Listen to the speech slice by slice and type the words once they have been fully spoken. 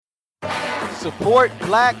Support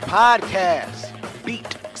Black Podcasts.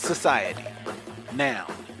 Beat Society. Now,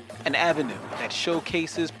 an avenue that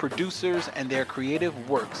showcases producers and their creative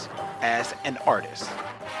works as an artist.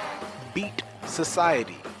 Beat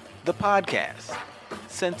Society, the podcast.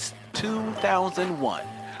 Since 2001,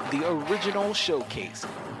 the original showcase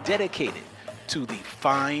dedicated to the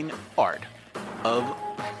fine art of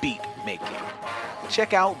beat making.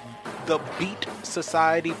 Check out the Beat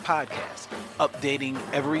Society podcast, updating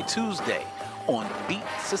every Tuesday on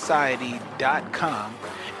beatsociety.com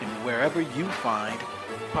and wherever you find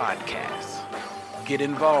podcasts. Get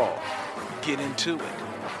involved, get into it,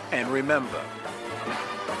 and remember,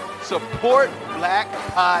 support Black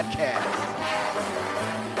Podcasts.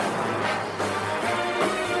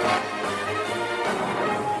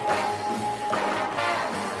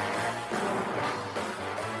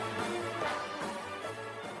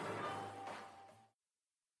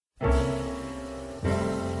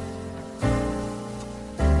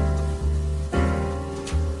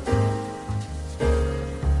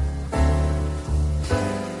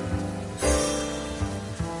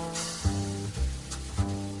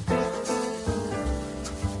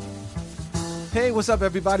 Hey, what's up,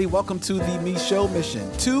 everybody? Welcome to the Me Show Mission.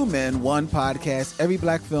 2 men, 1 podcast, every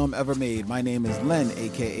black film ever made. My name is Len,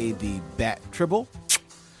 a.k.a. the Bat Tribble.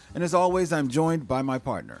 And as always, I'm joined by my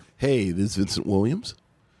partner. Hey, this is Vincent Williams.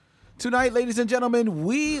 Tonight, ladies and gentlemen,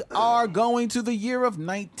 we are going to the year of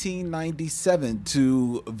 1997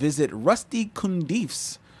 to visit Rusty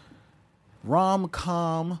Cundiff's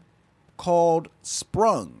rom-com called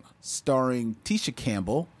Sprung, starring Tisha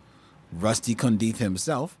Campbell, Rusty Cundiff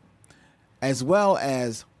himself, as well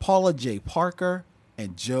as Paula J. Parker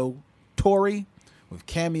and Joe Torre, with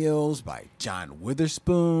cameos by John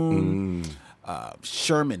Witherspoon,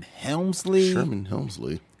 Sherman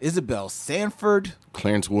Hemsley, Isabel Sanford,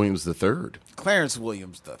 Clarence Williams III.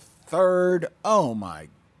 Oh my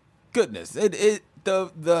goodness! The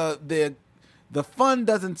fun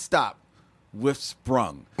doesn't stop with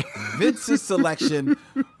Sprung. Vince's selection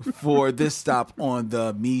for this stop on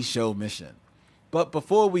the Me Show Mission. But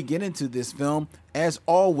before we get into this film, as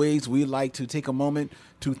always, we like to take a moment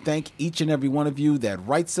to thank each and every one of you that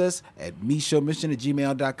writes us at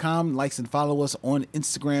meshowmission@gmail.com, likes and follow us on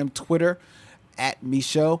Instagram, Twitter, at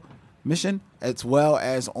meshowmission, as well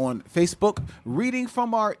as on Facebook. Reading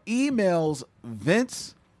from our emails,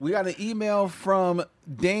 Vince, we got an email from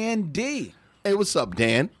Dan D. Hey, what's up,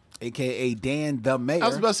 Dan? A.K.a. Dan the Mayor. I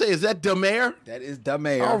was about to say, is that the mayor? That is the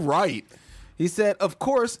Mayor. All right. He said, of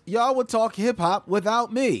course, y'all would talk hip-hop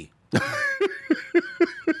without me.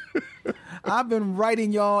 I've been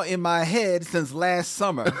writing y'all in my head since last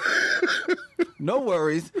summer. No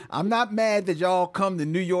worries. I'm not mad that y'all come to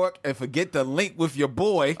New York and forget to link with your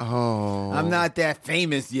boy. Oh. I'm not that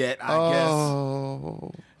famous yet, I guess.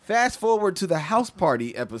 Fast forward to the house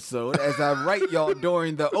party episode as I write y'all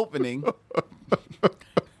during the opening.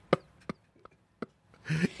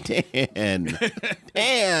 Dan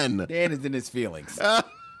Dan is in his feelings.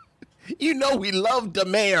 You know we love the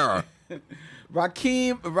mayor.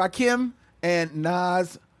 Rakim and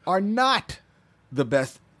Nas are not the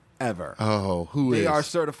best ever. Oh, who They is? are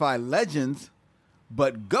certified legends,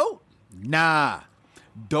 but GOAT? Nah.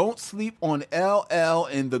 Don't sleep on LL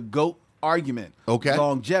in the GOAT argument. Okay.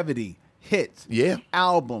 Longevity, hits, Yeah.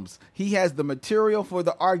 albums. He has the material for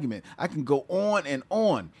the argument. I can go on and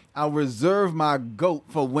on. I'll reserve my GOAT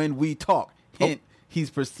for when we talk. Hint, he's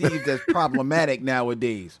perceived as problematic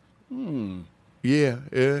nowadays. Yeah.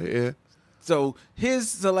 So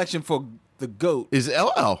his selection for the GOAT. Is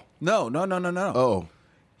LL? No. Oh.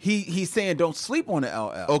 He's saying don't sleep on the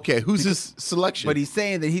LL. Okay, who's his selection? But he's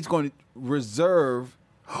saying that he's going to reserve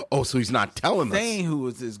Oh, so he's not telling saying who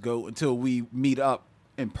is his GOAT until we meet up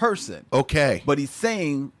in person. Okay. But he's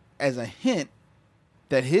saying as a hint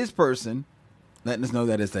that his person, letting us know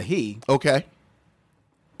that it's a he, Okay.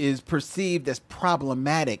 is perceived as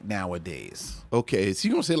problematic nowadays. Okay. Is he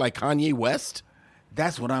going to say like Kanye West?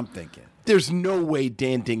 That's what I'm thinking. There's no way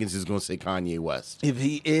Dan Dinkins is going to say Kanye West. If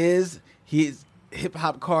he is, his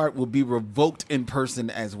hip-hop card will be revoked in person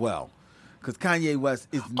as well. Because Kanye West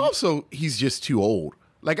is... Also, he's just too old.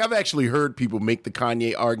 Like, I've actually heard people make the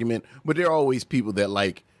Kanye argument, but there are always people that,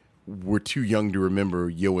 like, were too young to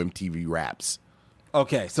remember Yo MTV raps.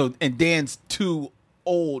 Okay, so, and Dan's too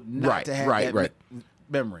old not to have that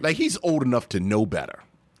memory. Like, he's old enough to know better.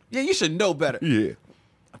 Yeah, you should know better. Yeah.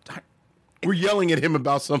 We're yelling at him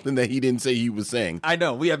about something that he didn't say he was saying. I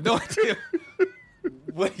know. We have no idea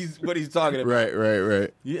what he's talking about.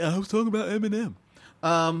 Right. Yeah, I was talking about Eminem.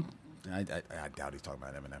 I doubt he's talking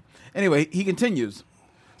about Eminem. Anyway, he continues.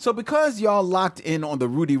 So because y'all locked in on the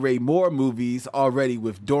Rudy Ray Moore movies already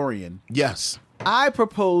with Dorian, Yes. I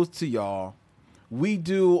propose to y'all we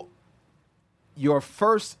do your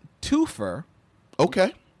first twofer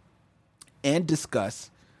Okay. and discuss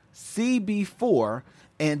CB4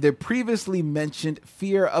 and the previously mentioned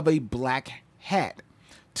Fear of a Black Hat.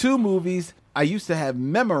 2 movies I used to have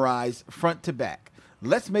memorized front to back.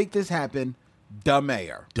 Let's make this happen. The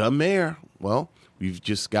Mayor. The mayor. Well, we've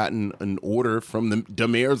just gotten an order from the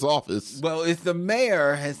mayor's office. Well, if the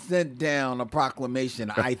mayor has sent down a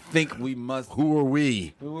proclamation, I think we must. Who are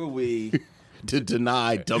we Who are we? to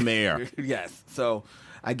deny the mayor? Yes. So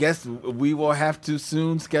I guess we will have to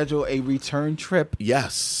soon schedule a return trip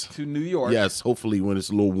Yes. to New York. Yes, hopefully when it's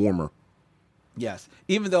a little warmer. Yes.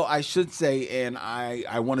 Even though I should say, and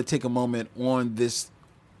I want to take a moment on this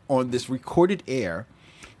recorded air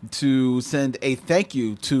to send a thank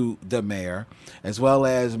you to the mayor, as well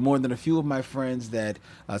as more than a few of my friends that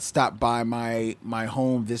stopped by my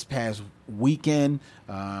home this past weekend.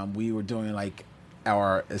 We were doing like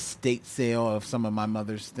our estate sale of some of my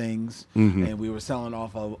mother's things, and we were selling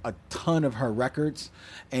off a ton of her records.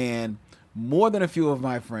 And more than a few of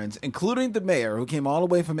my friends, including the mayor, who came all the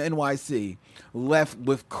way from NYC, left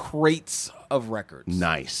with crates of records.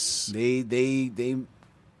 Nice. They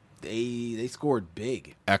scored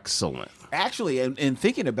big. Excellent. Actually, in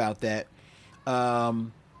thinking about that,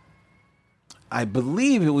 I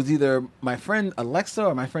believe it was either my friend Alexa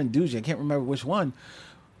or my friend Duja, I can't remember which one,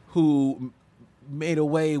 who made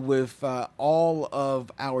away with all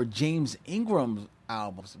of our James Ingram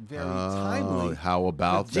albums. Very timely. How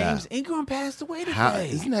about But James that? Ingram passed away today.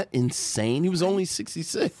 Isn't that insane? He was only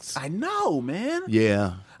 66. I know, man.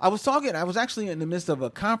 Yeah. I was actually in the midst of a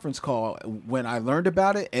conference call when I learned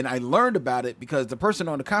about it, and I learned about it because the person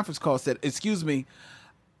on the conference call said, "Excuse me,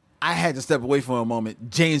 I had to step away for a moment.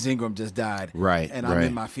 James Ingram just died." Right, And I'm right.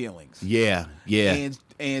 in my feelings. Yeah. Yeah.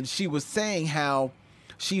 And she was saying how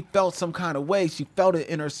she felt some kind of way. She felt it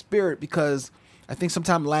in her spirit because I think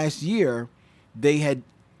sometime last year they had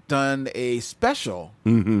done a special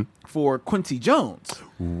for Quincy Jones.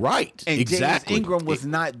 Right. And Exactly. James Ingram was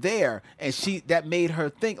not there, and that made her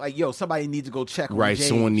think like, "Yo, somebody needs to go check on Right. James."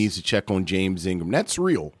 Someone needs to check on James Ingram. That's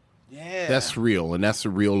real. Yeah, That's real, and that's a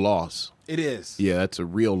real loss. it is. Yeah, that's a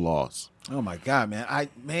real loss. Oh my God,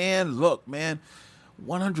 man! Look, man,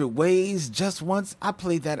 100 Ways, Just Once. I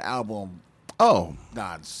played that album Oh.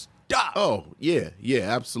 non-stop. Oh, yeah. Yeah,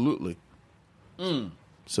 absolutely.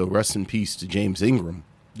 So rest in peace to James Ingram.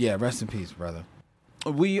 Yeah, rest in peace, brother.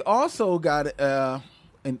 We also got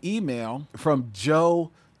an email from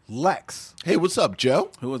Joe Lex, Hey, what's up,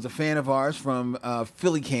 Joe? who was a fan of ours from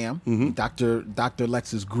Philly Cam, Dr.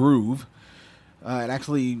 Lex's Groove. It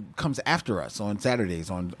actually comes after us on Saturdays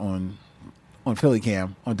on Philly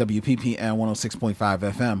Cam on WPPN 106.5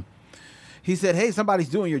 FM. He said, "Hey, somebody's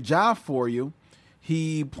doing your job for you."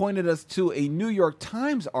 He pointed us to a New York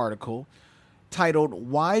Times article titled,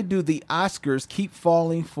 "Why Do the Oscars Keep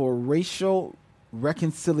Falling for Racial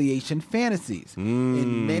Reconciliation Fantasies?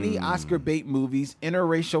 In many Oscar bait movies,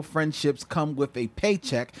 interracial friendships come with a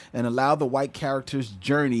paycheck and allow the white character's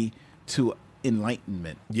journey to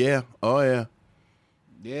enlightenment." Yeah. Oh, yeah.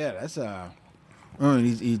 Yeah, that's the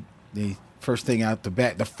first thing out the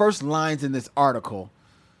bat. The first lines in this article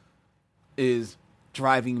is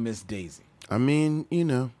 "Driving Miss Daisy." I mean,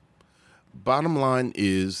 bottom line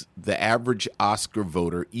is the average Oscar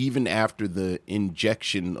voter, even after the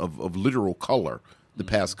injection of literal color the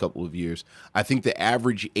past couple of years, I think the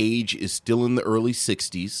average age is still in the early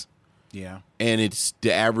 60s, Yeah. and it's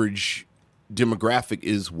the average demographic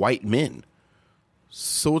is white men.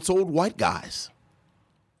 So it's old white guys.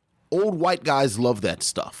 Old white guys love that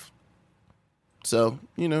stuff. So,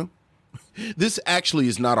 this actually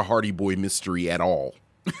is not a Hardy Boy mystery at all.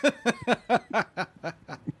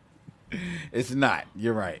 It's not.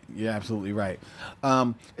 You're right. You're absolutely right.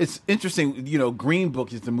 It's interesting. Green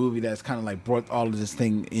Book is the movie that's kind of like brought all of this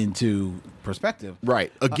thing into perspective.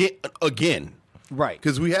 Right. Again. Right.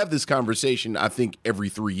 Because we have this conversation, I think, every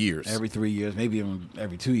 3 years. Every 3 years, maybe even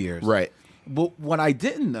every 2 years. Right. But what I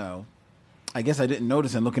didn't know, I guess I didn't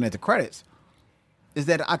notice in looking at the credits, is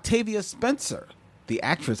that Octavia Spencer, the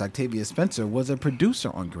actress Octavia Spencer, was a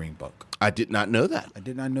producer on Green Book. I did not know that. I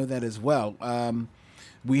did not know that as well.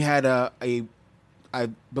 We had I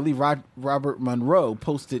believe Robert Monroe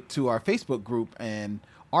posted to our Facebook group an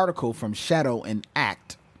article from Shadow and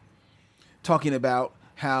Act talking about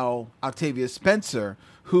how Octavia Spencer,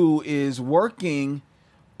 who is working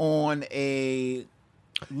on a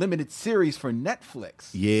limited series for Netflix,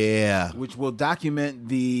 Yeah. which will document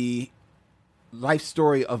the life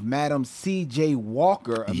story of Madam C.J.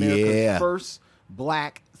 Walker, America's Yeah. first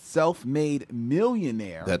black, self-made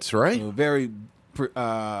millionaire. That's right. A very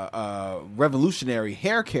revolutionary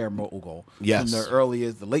hair care mogul Yes. from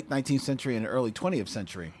the late 19th century and the early 20th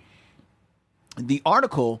century. The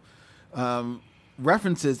article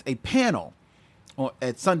references a panel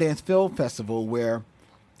at Sundance Film Festival where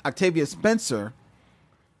Octavia Spencer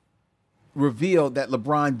revealed that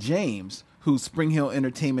LeBron James, whose Spring Hill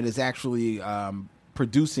Entertainment is actually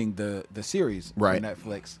producing the series Right. on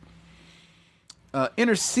Netflix,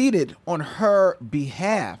 interceded on her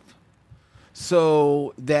behalf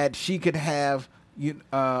so that she could have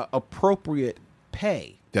appropriate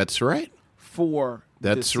pay That's right. for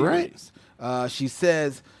the That's right. series. She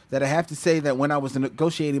says that I have to say that when I was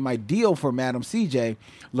negotiating my deal for Madam CJ,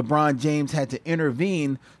 LeBron James had to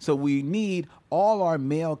intervene, so we need all our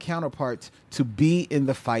male counterparts to be in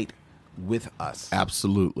the fight with us.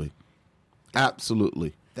 Absolutely.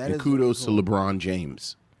 Absolutely. That And is kudos really to LeBron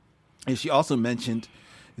James. And she also mentioned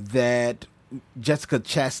that Jessica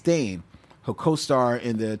Chastain, her co-star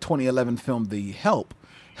in the 2011 film The Help,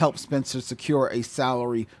 helped Spencer secure a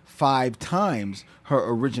salary 5 times her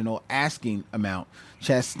original asking amount.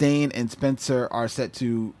 Chastain and Spencer are set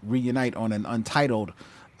to reunite on an untitled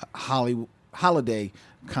holiday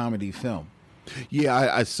comedy film.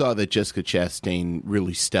 Yeah, I saw that Jessica Chastain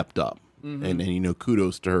really stepped up. And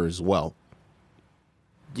kudos to her as well.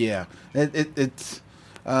 Yeah, it's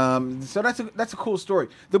so that's a cool story.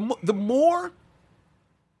 The more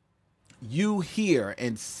you hear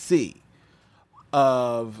and see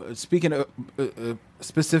of speaking of,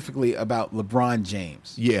 specifically about LeBron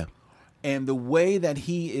James, Yeah. and the way that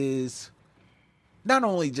he is not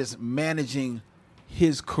only just managing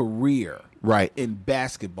his career Right. in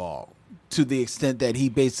basketball to the extent that he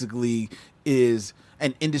basically is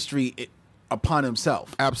an industry upon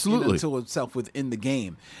himself, Absolutely. to himself within the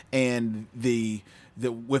game, and the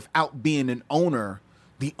without being an owner,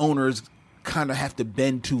 the owners kind of have to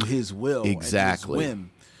bend to his will, Exactly. and his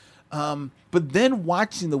whim. But then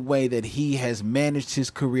watching the way that he has managed his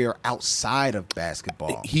career outside of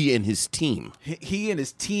basketball, He and his team. he and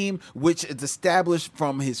his team, which is established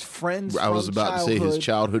from his friends. I was from about to say his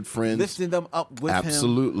childhood friends. lifting them up with him.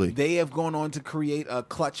 Absolutely. They have gone on to create a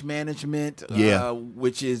Clutch Management, Yeah.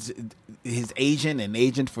 which is his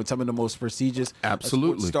agent for some of the most prestigious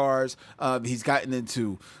Absolutely. sports stars. He's gotten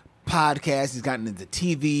into podcasts. He's gotten into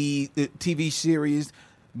TV series,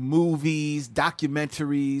 movies,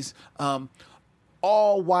 documentaries,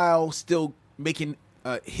 all while still making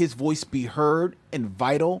his voice be heard and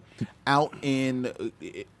vital out in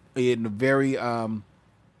very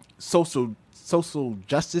social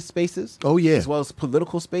justice spaces. Oh, yeah. As well as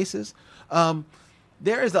political spaces.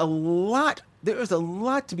 There is a lot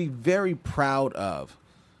to be very proud of,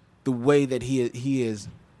 the way that he has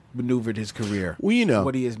maneuvered his career. Well,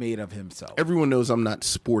 what he has made of himself. Everyone knows I'm not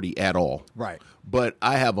sporty at all. Right. But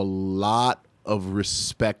I have a lot of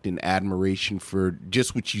respect and admiration for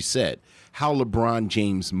just what you said, how LeBron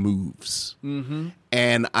James moves. Mm-hmm.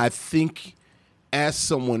 And I think as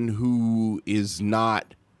someone who is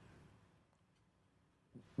not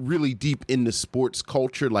really deep into sports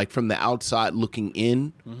culture, like from the outside looking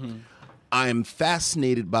in, I am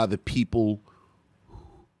fascinated by the people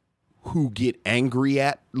who get angry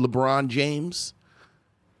at LeBron James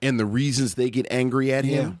and the reasons they get angry at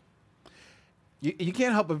him. You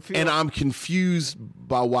can't help but feel. And I'm confused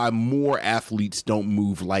by why more athletes don't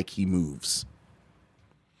move like he moves.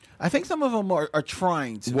 I think some of them are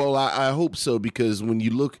trying to. Well, I hope so, because when you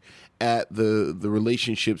look at the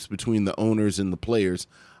relationships between the owners and the players,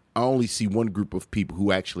 I only see one group of people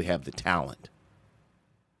who actually have the talent.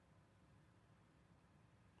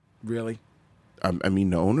 Really? I mean,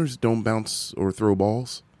 the owners don't bounce or throw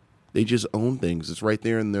balls; they just own things. It's right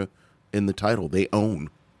there in the title. They own.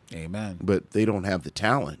 Amen. But they don't have the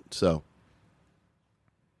talent. So,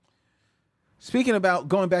 speaking about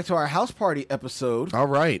going back to our house party episode, all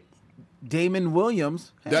right, Damon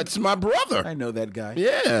Williams. That's my brother. I know that guy.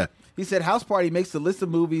 Yeah. He said House Party makes the list of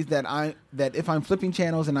movies that if I'm flipping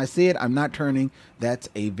channels and I see it, I'm not turning. That's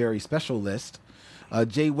a very special list.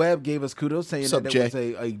 Jay Webb gave us kudos, saying What's up, that Jay? it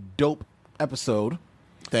was a dope episode.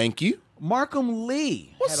 Thank you. Markham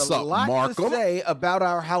Lee What's had a up, lot Markham? to say about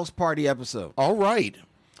our house party episode. All right.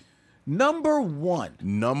 Number one,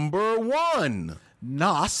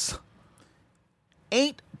 Nas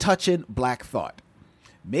ain't touching Black Thought.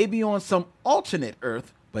 Maybe on some alternate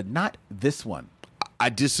Earth, but not this one. I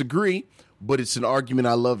disagree, but it's an argument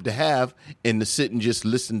I love to have and to sit and just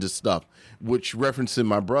listen to stuff. Which, referencing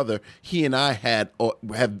my brother, he and I have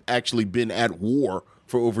actually been at war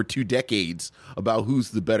for over 2 decades about who's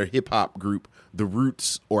the better hip hop group, The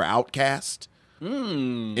Roots or Outkast.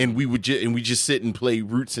 And we just sit and play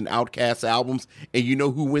Roots and Outkast albums. And you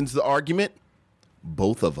know who wins the argument?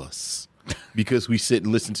 Both of us. Because we sit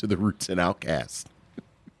and listen to the Roots and Outkast.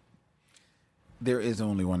 There is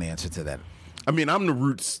only one answer to that. I mean, I'm the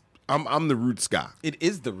Roots. I'm the Roots guy. It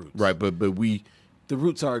is the Roots. Right, but the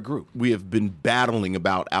Roots are a group. we have been battling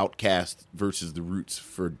about Outkast versus the Roots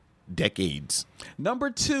for decades. Number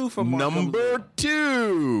 2 for Markham Number Lee.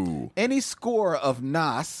 2. Any score of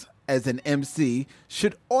Nas as an MC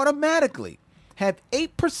should automatically have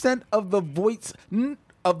 8% of the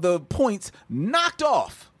points knocked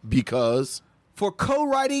off Because for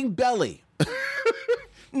co-writing Belly.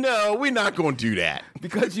 no, we're not going to do that.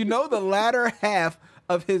 Because you know the latter half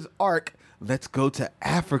of his arc, Let's Go to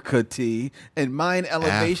Africa T and Mine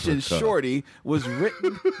Elevation Africa. Shorty was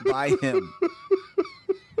written by him.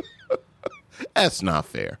 That's not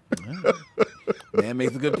fair. Man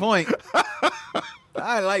makes a good point.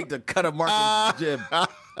 I like to cut a Marcus jib.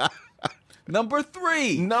 Number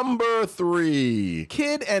 3. Number 3.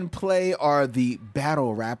 Kid and Play are the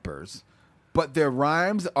battle rappers, but their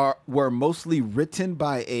rhymes were mostly written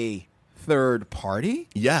by a third party?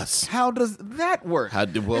 Yes. How does that work?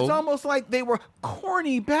 It's almost like they were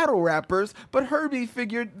corny battle rappers, but Herbie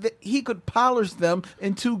figured that he could polish them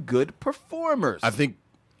into good performers. I think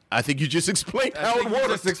you just explained how it worked.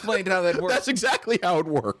 Just explained how that worked. That's exactly how it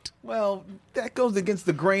worked. Well, that goes against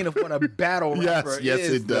the grain of what a battle rapper is. Yes,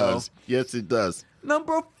 it does. Though. Yes, it does.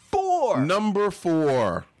 Number 4. Number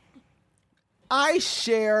 4. I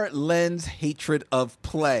share Len's hatred of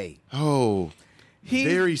Play. Oh,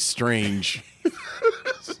 very strange.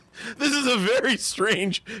 This is a very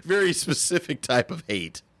strange, very specific type of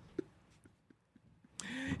hate.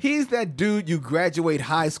 He's that dude you graduate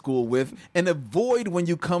high school with and avoid when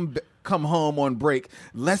you come home on break,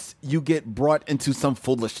 lest you get brought into some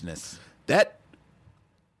foolishness.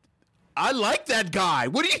 I like that guy.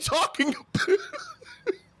 What are you talking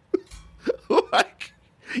about? Like,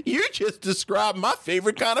 you just described my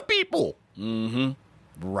favorite kind of people. Mm-hmm.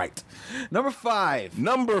 Right. Number 5.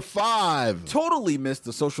 Number 5. Totally missed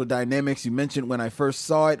the social dynamics you mentioned when I first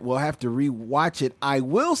saw it. We'll have to rewatch it. I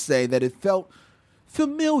will say that it felt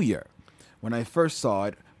familiar. When I first saw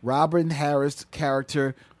it, Robin Harris'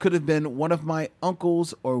 character could have been one of my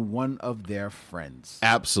uncles or one of their friends.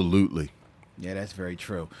 Absolutely. Yeah, that's very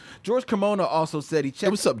true. George Cremona also said he checked... Hey,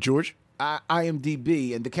 what's up, George?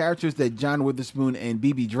 IMDb, and the characters that John Witherspoon and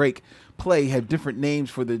B.B. Drake play have different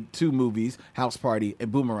names for the 2 movies, House Party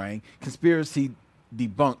and Boomerang. Conspiracy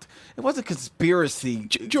debunked. It wasn't conspiracy,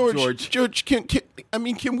 George,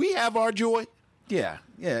 can we have our joy? Yeah.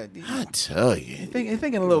 I tell you. You're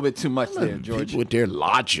thinking a little bit too much there, George. People with their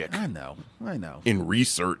logic. I know. In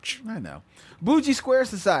research. I know. Bougie Square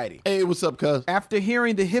Society. Hey, what's up, cuz? After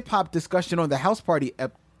hearing the hip-hop discussion on the House Party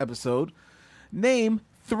episode, name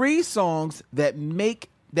 3 songs that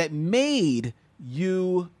made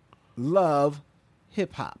you love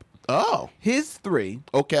hip-hop. Oh. His 3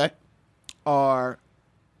 Okay. are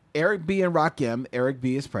Eric B. and Rakim. Eric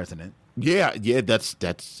B. is president. Yeah, that's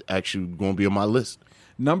actually going to be on my list.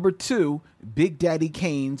 Number 2, Big Daddy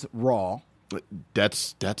Kane's Raw.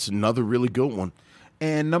 That's another really good one.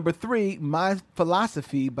 And number 3, My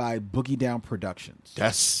Philosophy by Boogie Down Productions.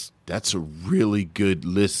 That's a really good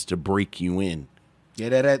list to break you in.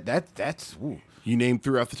 Yeah, that's. Ooh. You name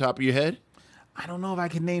 3 off the top of your head? I don't know if I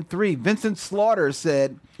can name 3. Vincent Slaughter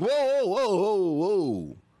said,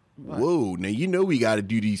 Whoa. Whoa, now you know we got to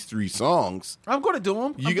do these 3 songs. I'm going to do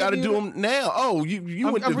them. You got to do them now. Oh,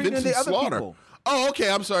 you went to Vincent Slaughter. People. Oh, okay.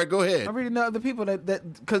 I'm sorry. Go ahead. I'm reading the other people that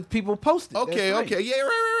because people posted. Okay. Yeah,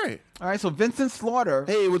 right. All right, so Vincent Slaughter.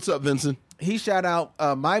 Hey, what's up, Vincent? He shout out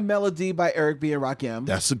My Melody by Eric B. and Rakim.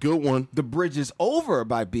 That's a good one. The Bridge is Over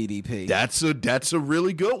by BDP. That's a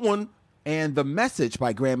really good one. And The Message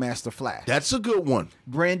by Grandmaster Flash. That's a good one.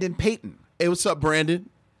 Brandon Payton. Hey, what's up, Brandon?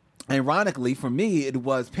 Ironically, for me, it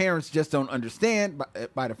was Parents Just Don't Understand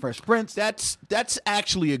by the Fresh Prince. That's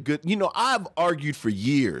actually a good... I've argued for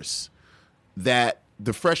years that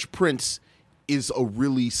the Fresh Prince is a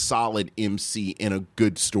really solid MC and a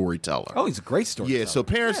good storyteller. Oh, he's a great storyteller. Yeah, so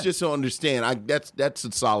Parents Just Don't Understand. That's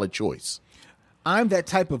a solid choice. I'm That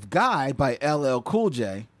Type of Guy by LL Cool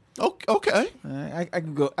J. Okay. I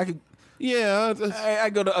could go. Yeah. I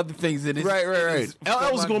go to other things in it. Right.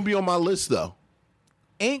 LL was going to be on my list, though.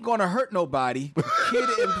 Ain't Gonna Hurt Nobody, Kid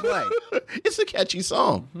and Play. It's a catchy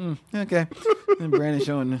song. Okay. And Brandon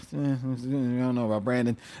showing this. I don't know about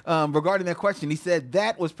Brandon. Regarding that question, he said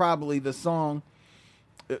that was probably the song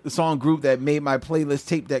group that made my playlist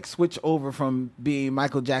tape deck switch over from being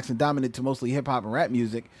Michael Jackson dominant to mostly hip hop and rap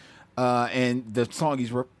music. And the song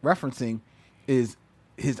he's referencing is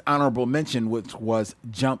his honorable mention, which was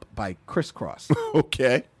Jump by Crisscross.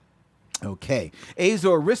 Okay. Okay.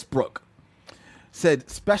 Azor Risbrook said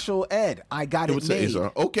Special Ed, I Got It Made.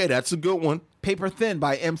 Okay, that's a good one. Paper Thin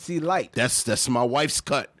by MC Light. That's my wife's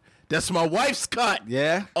cut. That's my wife's cut.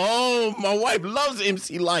 Yeah? Oh, my wife loves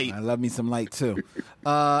MC Light. I love me some Light, too.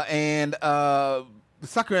 And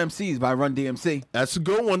Sucker MCs by Run DMC. That's a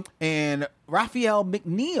good one. And Raphael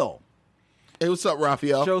McNeil. Hey, what's up,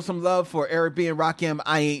 Raphael? Show some love for Eric B. and Rakim,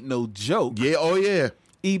 I Ain't No Joke. Yeah, oh yeah.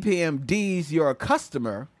 EPMD's You're a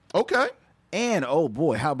Customer. Okay. And, oh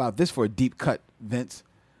boy, how about this for a deep cut, Vince?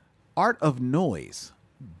 Art of Noise,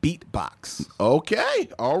 Beatbox. Okay,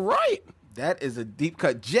 all right. That is a deep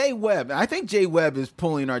cut. Jay Webb, I think Jay Webb is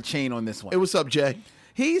pulling our chain on this one. Hey, what's up, Jay?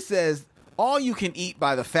 He says, All You Can Eat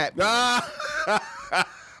by the Fat Man.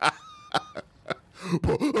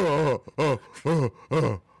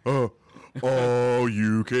 All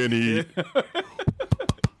you can eat.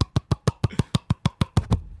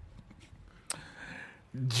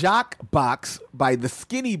 Jock Box by the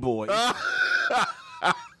Skinny Boys.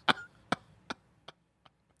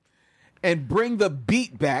 And Bring the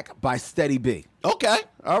Beat Back by Steady B. Okay,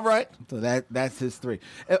 all right. So that's his three.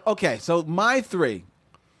 Okay, so my three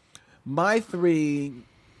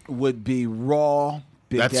would be Raw,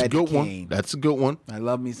 Big That's Daddy a good Kane. one. That's a good one. I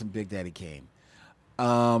love me some Big Daddy Kane.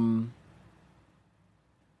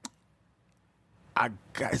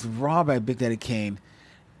 It's Raw by Big Daddy Kane.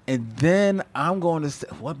 And then I'm going to say,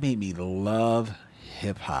 what made me love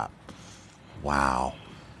hip hop? Wow.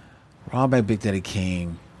 Raw by Big Daddy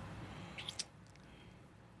Kane.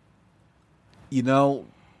 You know,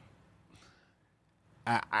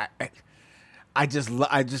 I just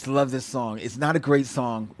love this song. It's not a great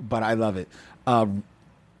song, but I love it. I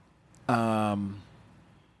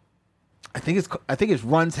think it's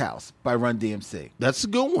Run's House by Run DMC. That's a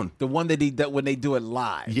good one. The one that when they do it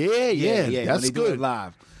live. Yeah. That's That's when they good. do it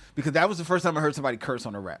live. Because that was the first time I heard somebody curse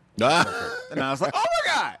on a rap. And I was like, oh my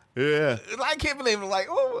God. Yeah. I can't believe it. Like,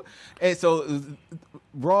 oh. And so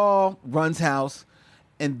Raw, Run's House,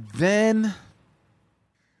 and then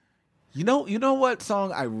you know what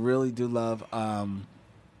song I really do love?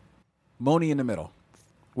 Moni in the Middle.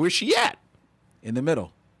 Where's she at? In the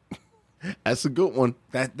Middle. That's a good one.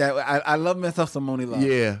 I love myself some Moni Love.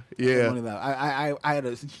 Yeah. Moni Love. I had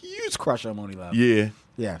a huge crush on Moni Love. Yeah.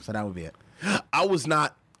 Yeah, so that would be it. I was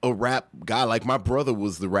not a rap guy. Like, my brother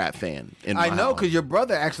was the rap fan. I know, because your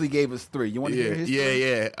brother actually gave us three. You want to hear his three?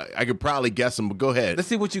 Yeah. I could probably guess them, but go ahead. Let's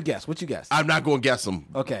see what you guess. What you guess? I'm not going to guess them.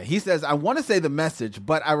 Okay. He says, I want to say The Message,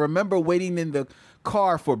 but I remember waiting in the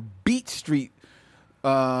car for Beat Street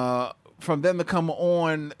from them to come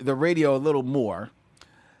on the radio a little more.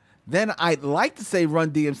 Then I'd like to say Run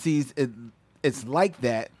DMC's It's Like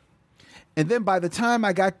That. And then by the time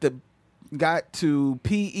I got to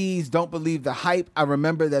PE's Don't Believe the Hype, I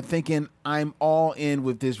remember that thinking, I'm all in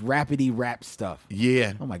with this rapidy rap stuff.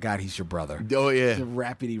 Yeah. Oh my God, he's your brother. Oh, yeah. The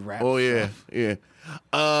rapidy rap Oh, yeah. stuff. Yeah.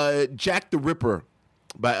 Jack the Ripper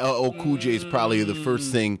by LL Cool J is probably the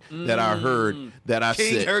first thing that I heard that I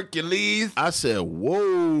King said. Hercules. I said,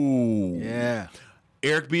 whoa. Yeah.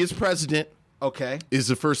 Eric B. is president Okay. is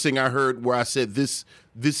the first thing I heard where I said, this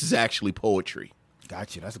is actually poetry.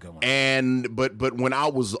 Got you. That's a good one. And but when I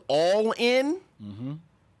was all in,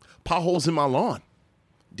 Potholes in My Lawn.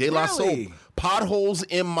 De La Soul. Really? Potholes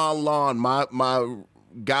in My Lawn. My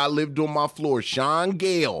guy lived on my floor, Sean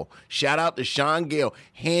Gale. Shout out to Sean Gale.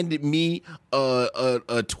 Handed me a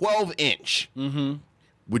 12-inch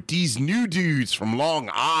with these new dudes from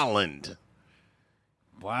Long Island.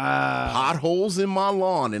 Wow. Potholes in My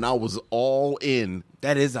Lawn, and I was all in.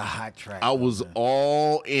 That is a hot track. I was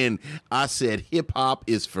all in. I said, hip hop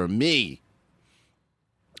is for me.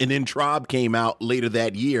 And then Tribe came out later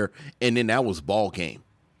that year, and then that was ball game.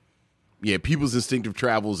 Yeah, People's Instinctive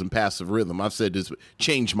Travels and Passive Rhythm. I've said this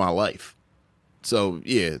changed my life. So,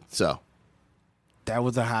 yeah, That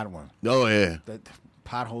was a hot one. Oh, yeah.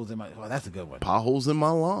 Potholes in my... Well, that's a good one. Potholes in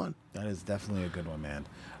My Lawn. That is definitely a good one, man.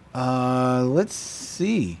 Let's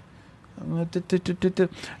see. I wonder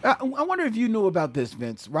if you knew about this,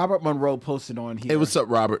 Vince. Robert Monroe posted on here. Hey, what's up,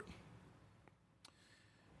 Robert?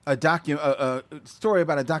 A story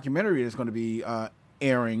about a documentary that's going to be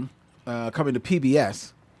airing, coming to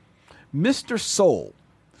PBS. Mr. Soul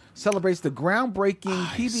celebrates the groundbreaking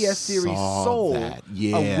PBS series Soul,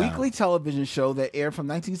 a weekly television show that aired from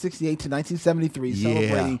 1968 to 1973,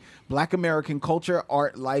 celebrating Black American culture,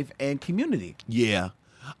 art, life, and community. Yeah.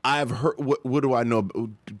 I've heard. What do I know?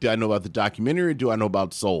 Do I know about the documentary or do I know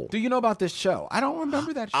about Soul? Do you know about this show? I don't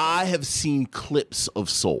remember that show. I have seen clips of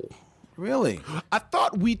Soul. Really? I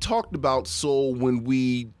thought we talked about Soul when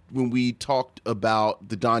we we talked about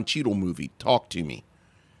the Don Cheadle movie, Talk to Me.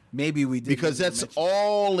 Maybe we did, because that's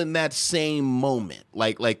all in that same moment,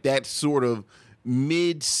 like that sort of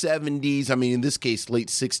mid 70s. I mean, in this case, late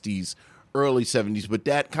 60s, early 70s, but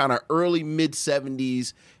that kind of early mid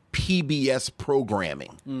 70s PBS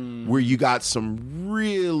programming where you got some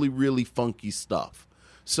really, really funky stuff.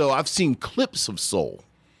 So I've seen clips of Soul.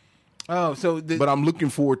 Oh, but I'm looking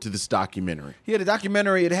forward to this documentary. Yeah, the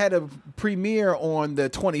documentary, it had a premiere on the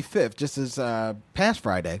 25th, just as past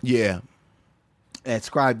Friday. Yeah. At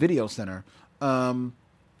Scribe Video Center. And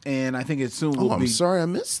I think it soon will be... I'm sorry I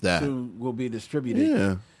missed that. Soon will be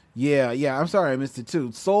distributed. Yeah, I'm sorry I missed it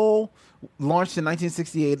too. Soul launched in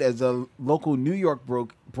 1968 as a local New York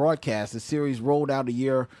broadcast. The series rolled out a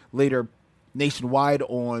year later nationwide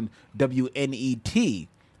on WNET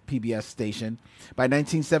PBS station. By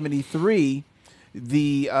 1973,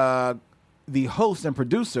 the host and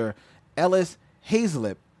producer Ellis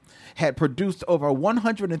Hazlitt had produced over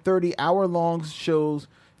 130 hour-long shows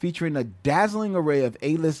featuring a dazzling array of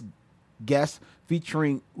A-list guests,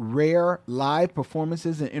 featuring rare live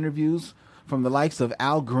performances and interviews from the likes of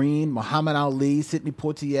Al Green, Muhammad Ali, Sidney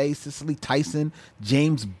Poitier, Cicely Tyson,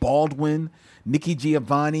 James Baldwin, Nikki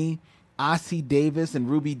Giovanni, Ossie Davis and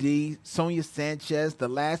Ruby Dee, Sonia Sanchez, The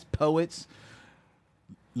Last Poets,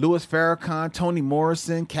 Louis Farrakhan, Toni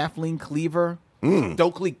Morrison, Kathleen Cleaver,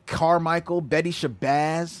 Stokely Carmichael, Betty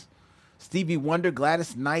Shabazz, Stevie Wonder,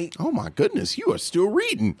 Gladys Knight. Oh my goodness, you are still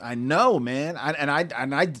reading. I know, man.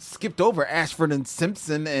 I skipped over Ashford and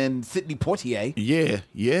Simpson and Sidney Poitier.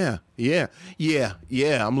 Yeah.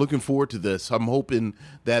 I'm looking forward to this. I'm hoping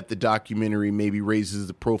that the documentary maybe raises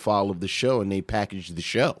the profile of the show and they package the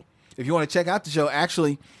show. If you want to check out the show,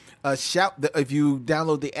 actually, if you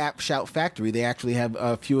download the app Shout Factory, they actually have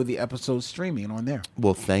a few of the episodes streaming on there.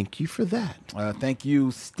 Well, thank you for that. Thank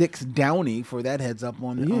you, Sticks Downey, for that heads up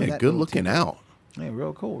on that. Yeah, good looking out. Yeah,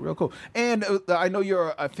 real cool. And I know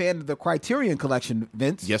you're a fan of the Criterion Collection,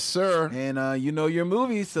 Vince. Yes, sir. And you know your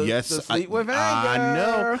movies, so yes, To Sleep with Anger.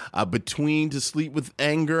 I know. Between To Sleep with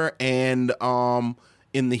Anger and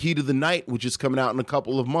In the Heat of the Night, which is coming out in a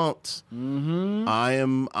couple of months. Mm-hmm.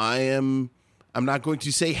 I'm not going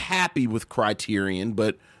to say happy with Criterion,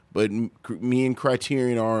 but me and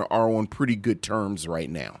Criterion are on pretty good terms right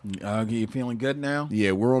now. You feeling good now?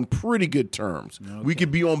 Yeah, we're on pretty good terms. Okay. We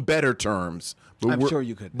could be on better terms. But I'm sure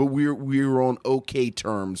you could. But we're on okay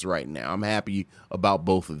terms right now. I'm happy about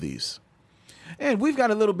both of these. And we've got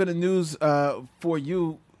a little bit of news for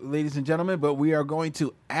you, ladies and gentlemen, but we are going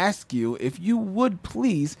to ask you if you would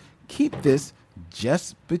please keep this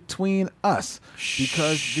just between us,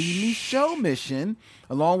 because the Micheaux Mission,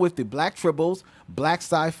 along with the Black Tribbles, Black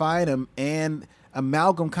Sci-Fi, and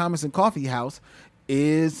Amalgam Comics and Coffee House,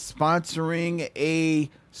 is sponsoring a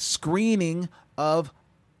screening of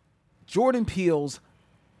Jordan Peele's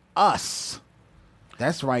Us.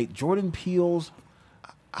 That's right, Jordan Peele's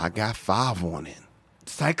I Got 5 on it.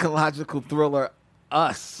 Psychological thriller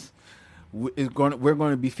Us. We're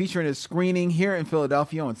going to be featuring a screening here in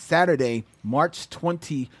Philadelphia on Saturday, March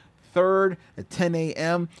 23rd at 10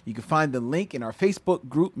 a.m. You can find the link in our Facebook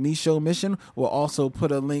group, Micheaux Mission. We'll also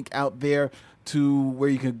put a link out there to where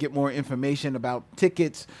you can get more information about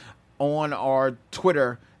tickets on our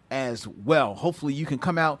Twitter as well. Hopefully you can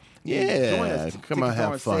come out and join us. Come out,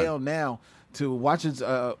 have fun. Sale now to watch us.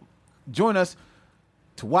 Join us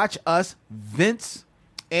to watch us, Vince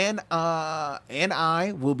and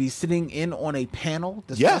I will be sitting in on a panel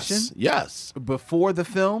discussion. Yes. Before the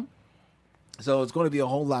film, so it's going to be a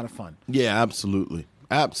whole lot of fun. Yeah, absolutely.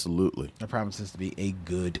 I promise this to be a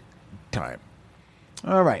good time.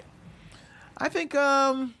 All right, I think.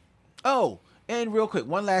 And real quick,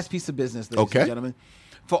 one last piece of business, ladies and gentlemen,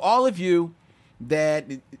 for all of you that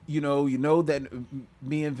you know that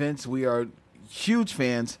me and Vince, we are huge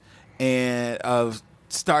fans of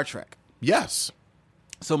Star Trek. Yes.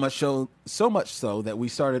 So much so that we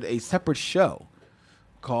started a separate show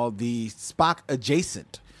called the Spock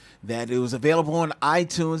Adjacent, that it was available on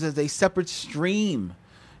iTunes as a separate stream,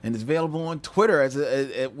 and it's available on Twitter as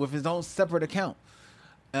with his own separate account.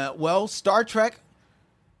 Star Trek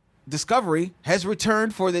Discovery has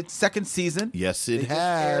returned for the second season. Yes, it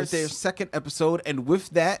has. Aired their second episode, and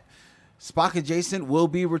with that, Spock Adjacent will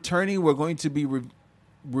be returning. We're going to be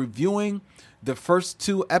reviewing the first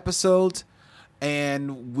 2 episodes.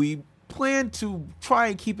 And we plan to try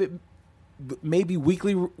and keep it maybe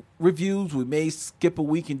weekly reviews. We may skip a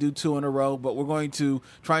week and do 2 in a row, but we're going to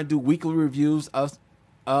try and do weekly reviews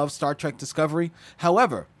of Star Trek Discovery.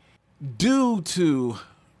 However, due to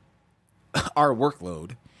our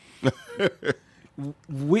workload,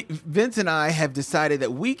 Vince and I have decided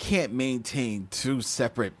that we can't maintain two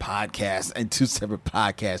separate podcasts and two separate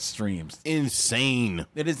podcast streams. Insane.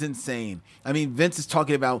 It is insane. I mean, Vince is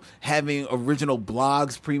talking about having original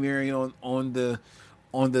blogs premiering on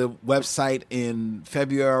the website in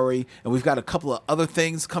February, and we've got a couple of other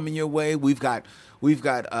things coming your way. We've got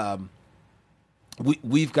a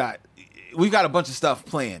bunch of stuff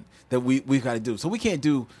planned that we've got to do. So we can't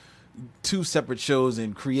do two separate shows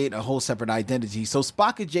and create a whole separate identity. So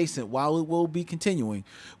Spock Adjacent, while it will be continuing,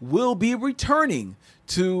 will be returning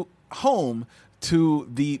to home to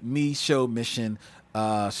the Me Show Mission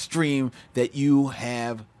stream that you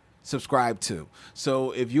have subscribed to.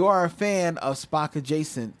 So if you are a fan of Spock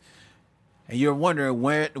Adjacent and you're wondering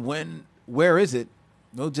where is it,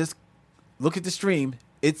 well, just look at the stream.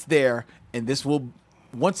 It's there, and this will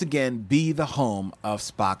once again be the home of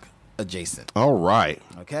Spock Adjacent. All right.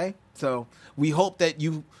 Okay? So we hope that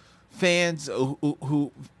you fans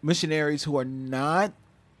who missionaries who are not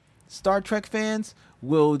Star Trek fans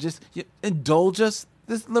will just indulge us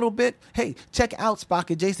this little bit. Hey, check out Spock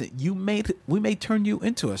Adjacent. We may turn you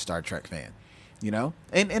into a Star Trek fan, you know?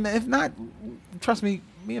 And if not, trust me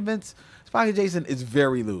and Vince, Spock Adjacent is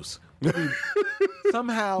very loose.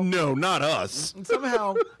 Somehow, no, not us.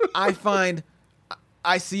 Somehow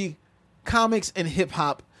I see comics and hip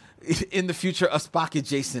hop in the future of Spock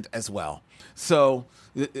Adjacent as well. So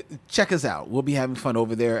check us out. We'll be having fun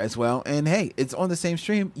over there as well. And hey, it's on the same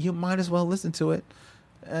stream. You might as well listen to it.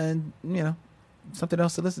 And, you know, something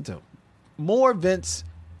else to listen to. More Vince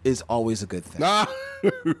is always a good thing.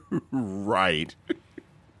 Right.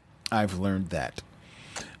 I've learned that.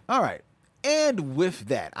 All right. And with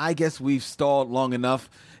that, I guess we've stalled long enough.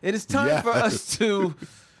 It is time for us to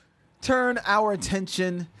turn our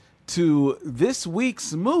attention to this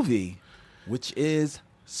week's movie, which is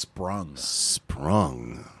Sprung.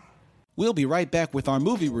 We'll be right back with our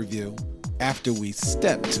movie review after we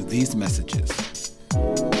step to these messages.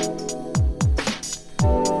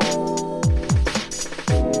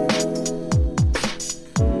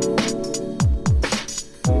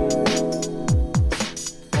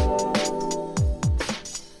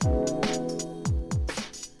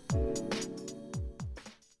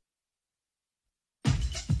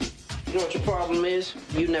 You know what your problem is?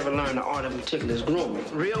 You never learned the art of meticulous grooming.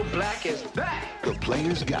 Real Black is back! The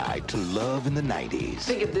Player's Guide to Love in the 90s.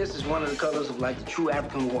 Think of this as one of the colors of like the true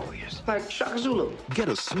African warriors. Like Shaka Zulu. Get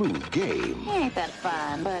a smooth game. He ain't that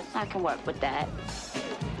fine, but I can work with that.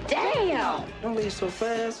 Damn! Don't leave so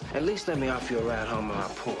fast. At least let me offer you a ride home on our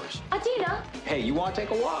Porsche. Adina, Hey, you want to take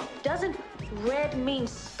a walk? doesn't red mean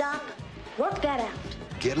stop? Work that out.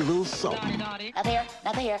 Get a little something. Nothing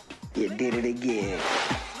here. You did it again.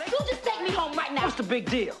 You just take me home right now. What's the big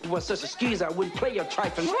deal? You want such a skis, I wouldn't play your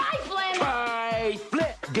trifling. Trifling! Trifling!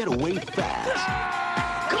 Get away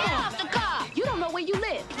fast. Get off the car! You don't know where you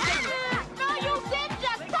live. No, you did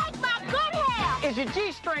just take my good hair! Is your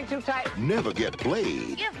G-string too tight? Never get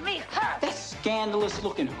played. Give me her! That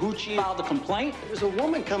scandalous-looking hoochie filed a complaint? There's a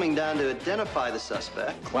woman coming down to identify the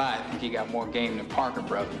suspect. Clyde, I think he got more game than Parker,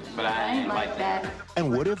 brother. But I ain't like that.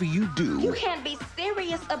 And whatever you You do, can't be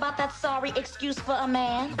serious about that sorry excuse for a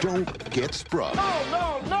man. don't get sprung.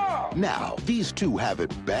 No! Now, these two have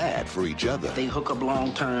it bad for each other. If they hook up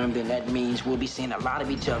long term, then that means we'll be seeing a lot of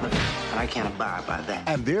each other. And I can't abide by that.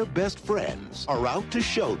 And their best friends are out to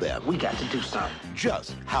show them We got to do something.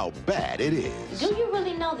 just how bad it is. Do you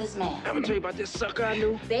really know this man? I'm gonna tell you about this sucker I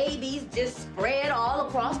knew. Babies just spread all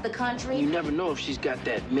across the You country. never know if she's got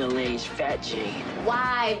that middle-aged fat gene.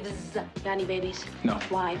 Wives. Got any babies? No.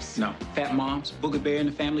 Wives? No. Fat moms, booger bear in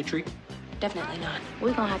the family tree? Definitely not.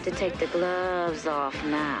 We're gonna have to take the gloves off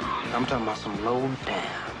now. I'm talking about some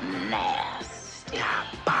low-down, Nasty.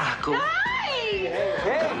 diabolical.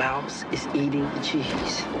 The mouse is eating the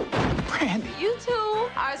cheese. Brandy. You two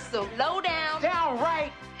are some low down.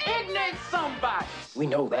 Downright ignorant somebody. We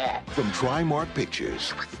know that. From Trimark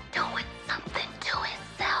Pictures, Doing something to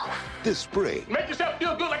himself. this spring, Make yourself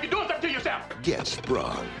feel good like you're doing something to yourself. get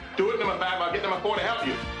sprung. Do it, number 5. I'll get number 4 to help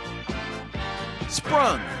you.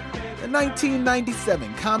 Sprung, a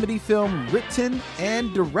 1997 comedy film written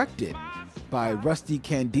and directed by Rusty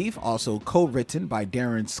Candif, also co-written by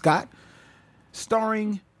Darren Scott,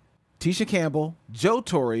 starring Tisha Campbell, Joe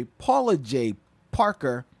Torre, Paula J.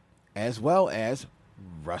 Parker, as well as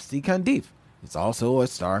Rusty Candif. It's also a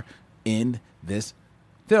star in this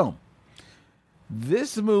film.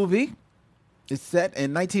 This movie is set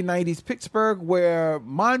in 1990s Pittsburgh, where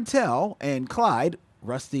Montel and Clyde,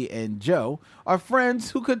 Rusty and Joe, are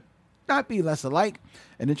friends who could not be less alike.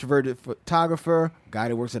 An introverted photographer, a guy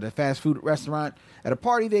that works at a fast food restaurant. At a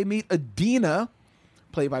party, they meet Adina,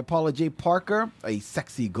 played by Paula J. Parker, a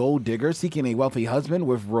sexy gold digger seeking a wealthy husband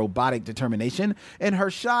with robotic determination, and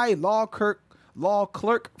her shy law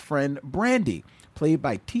clerk friend Brandy, played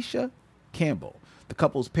by Tisha Campbell. The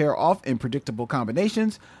couples pair off in predictable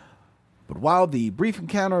combinations, but while the brief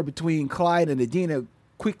encounter between Clyde and Adina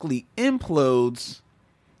quickly implodes,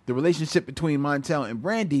 the relationship between Montel and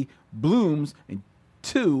Brandy blooms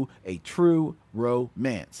into a true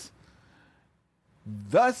romance.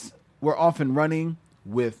 Thus, we're off and running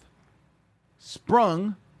with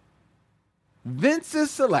Sprung,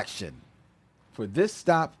 Vince's selection for this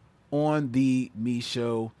stop on the Me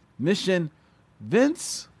Show mission.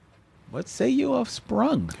 Vince, what say you of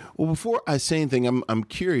Sprung? Well, before I say anything, I'm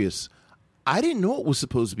curious. I didn't know it was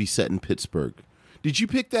supposed to be set in Pittsburgh. Did you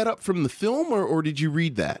pick that up from the film, or did you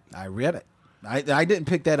read that? I read it. I didn't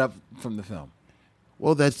pick that up from the film.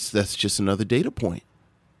 Well, that's just another data point.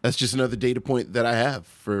 That's just another data point that I have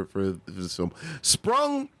for this film.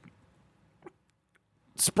 Sprung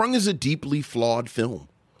is a deeply flawed film.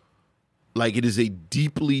 Like, it is a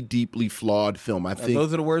deeply, deeply flawed film. I think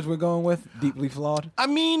those are the words we're going with? Deeply flawed? I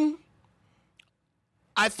mean,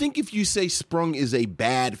 I think if you say Sprung is a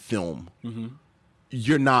bad film,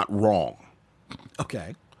 you're not wrong.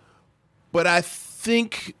 Okay. But I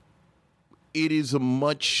think it is a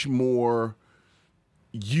much more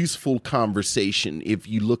useful conversation if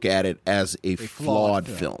you look at it as a flawed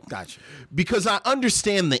film. Gotcha. Because I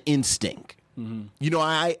understand the instinct. You know,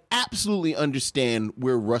 I absolutely understand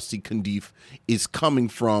where Rusty Cundiff is coming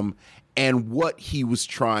from and what he was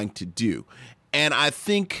trying to do. And I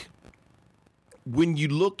think when you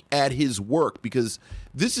look at his work, because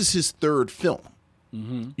this is his third film,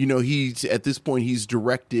 you know, at this point he's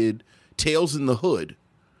directed Tales in the Hood,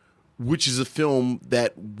 which is a film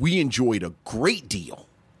that we enjoyed a great deal.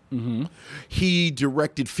 He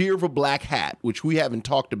directed Fear of a Black Hat, which we haven't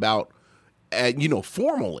talked about,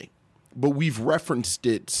 formally, but we've referenced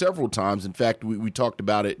it several times. In fact, we talked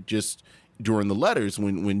about it just during the letters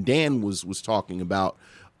when Dan was talking about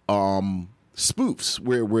spoofs,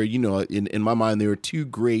 where you know, in my mind, there are two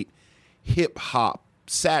great hip hop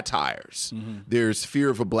satires. There's Fear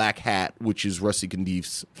of a Black Hat, which is Rusty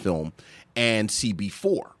Cundiff's film, and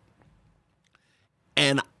CB4.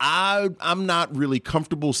 And I'm not really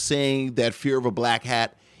comfortable saying that Fear of a Black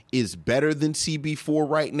Hat is better than CB4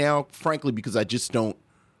 right now, frankly, because I just don't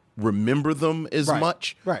remember them as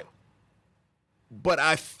much. Right. But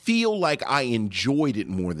I feel like I enjoyed it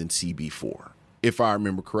more than CB4, if I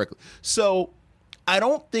remember correctly. So I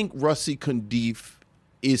don't think Rusty Cundiff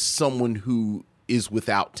is someone who is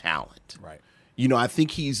without talent. Right. You know, I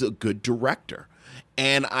think he's a good director.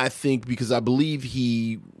 And I think because I believe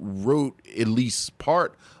he wrote at least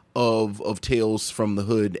part of Tales from the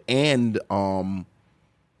Hood and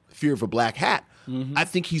Fear of a Black Hat, I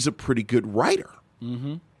think he's a pretty good writer.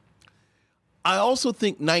 I also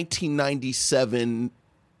think 1997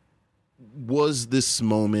 was this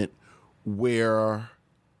moment where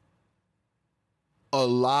a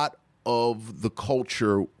lot of the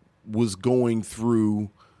culture was going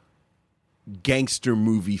through gangster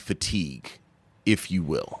movie fatigue, if you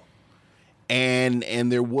will. And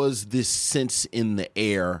there was this sense in the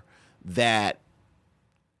air that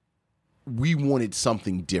we wanted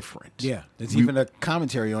something different. Yeah, there's even a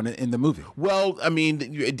commentary on it in the movie. Well, I mean,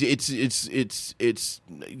 it's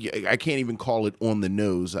I can't even call it on the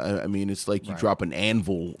nose. I mean, it's like you drop an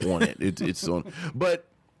anvil on it. It's on. But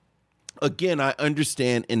again, I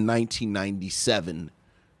understand in 1997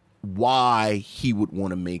 why he would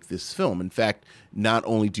want to make this film. In fact, not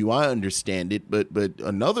only do I understand it, but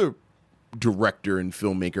another director and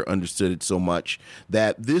filmmaker understood it so much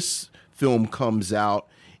that this film comes out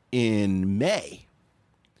in May.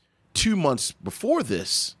 2 months before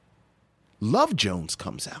this, Love Jones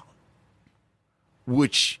comes out,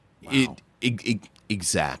 which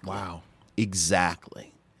exactly. Wow.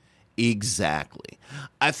 Exactly.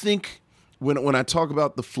 I think when I talk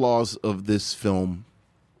about the flaws of this film,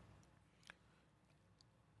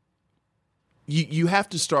 you have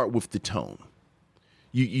to start with the tone.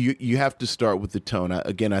 You have to start with the tone.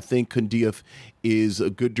 Again, I think Cundiff is a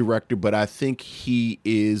good director, but I think he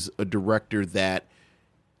is a director that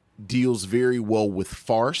deals very well with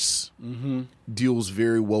farce, deals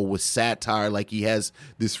very well with satire. Like, he has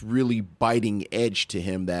this really biting edge to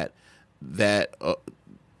him that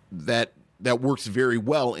works very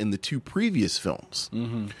well in the two previous films.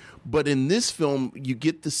 But in this film, you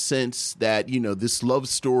get the sense that, you know, this love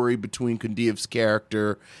story between Cundiff's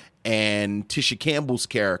character and Tisha Campbell's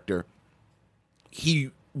character,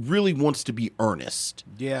 he really wants to be earnest.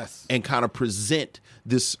 Yes. And kind of present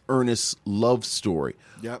this earnest love story.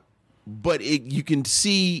 Yep. But you can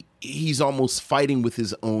see he's almost fighting with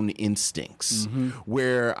his own instincts,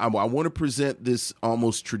 where I want to present this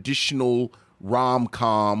almost traditional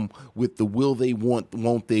rom-com with the will they,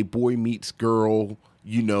 won't they, boy meets girl,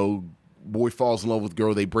 boy falls in love with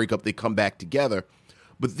girl, they break up, they come back together.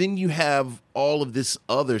 But then you have all of this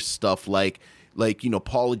other stuff like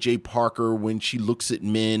Paula J. Parker, when she looks at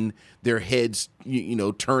men, their heads,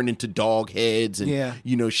 turn into dog heads.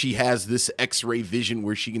 And, she has this X-ray vision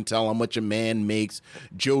where she can tell how much a man makes.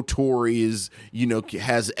 Joe Torre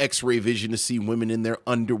has X-ray vision to see women in their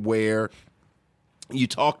underwear. You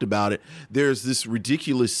talked about it. There's this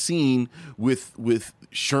ridiculous scene with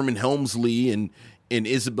Sherman Hemsley and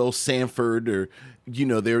Isabel Sanford, or,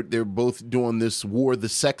 they're both doing this War of the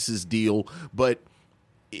Sexes deal, but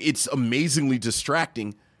it's amazingly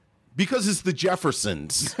distracting because it's the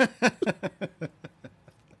Jeffersons.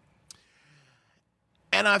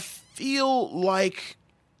 And I feel like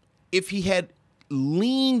if he had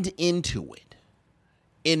leaned into it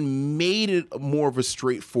and made it more of a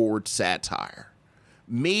straightforward satire,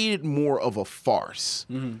 made it more of a farce,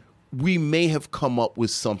 we may have come up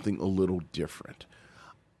with something a little different.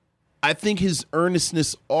 I think his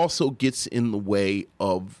earnestness also gets in the way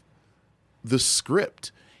of the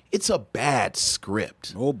script. It's a bad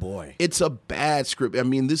script. Oh boy. It's a bad script. I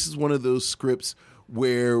mean, this is one of those scripts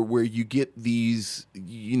where you get these,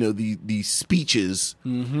 these speeches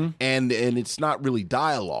and it's not really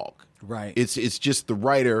dialogue. Right. It's just the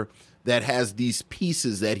writer that has these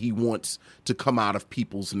pieces that he wants to come out of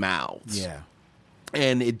people's mouths. Yeah.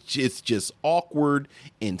 And it's just awkward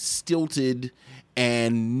and stilted,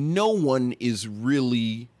 and no one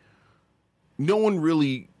really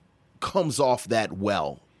comes off that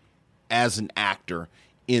well as an actor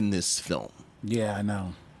in this film. Yeah, I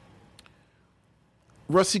know.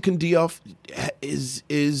 Rusty Cundieff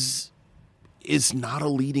is not a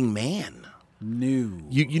leading man. No.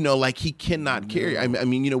 He cannot carry. I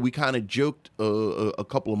mean, we kind of joked a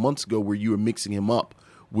couple of months ago where you were mixing him up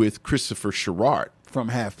with Christopher Sherrard from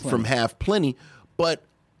Half Plenty, but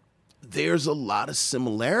there's a lot of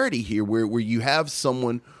similarity here where you have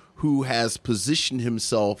someone who has positioned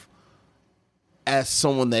himself as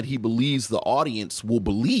someone that he believes the audience will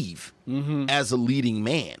believe as a leading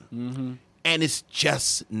man. And it's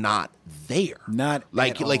just not there. Not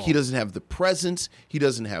like at all. He doesn't have the presence. He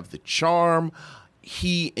doesn't have the charm.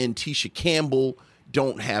 He and Tisha Campbell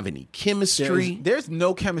don't have any chemistry. There's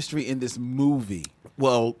no chemistry in this movie.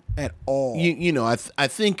 Well, at all. I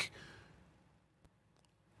think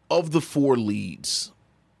of the four leads,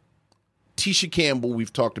 Tisha Campbell,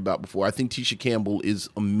 we've talked about before. I think Tisha Campbell is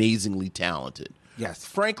amazingly talented. Yes.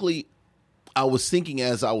 Frankly, I was thinking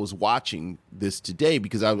as I was watching this today,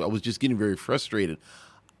 because I was just getting very frustrated.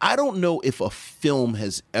 I don't know if a film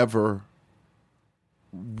has ever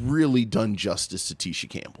really done justice to Tisha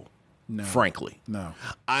Campbell. No. Frankly. No.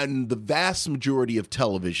 And the vast majority of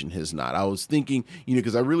television has not. I was thinking,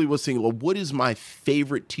 because I really was thinking, well, what is my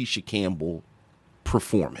favorite Tisha Campbell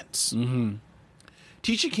performance?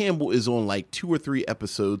 Tisha Campbell is on like 2 or 3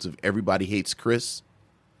 episodes of Everybody Hates Chris.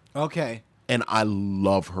 Okay. And I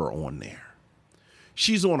love her on there.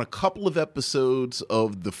 She's on a couple of episodes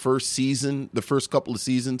of the first couple of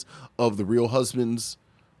seasons of The Real Husbands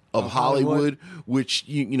of Hollywood, which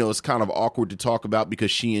is kind of awkward to talk about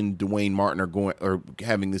because she and Dwayne Martin are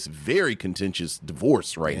having this very contentious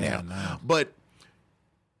divorce right now. No. But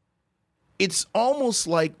it's almost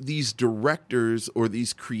like these directors or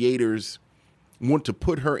these creators want to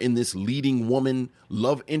put her in this leading woman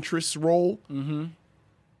love interest role, and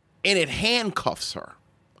it handcuffs her.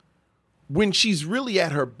 When she's really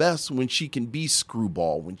at her best, when she can be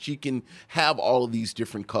screwball, when she can have all of these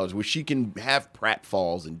different colors, where she can have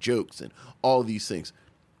pratfalls and jokes and all of these things.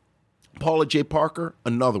 Paula J. Parker,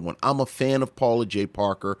 another one. I'm a fan of Paula J.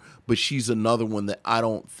 Parker, but she's another one that I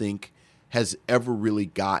don't think has ever really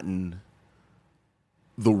gotten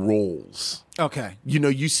the roles. Okay.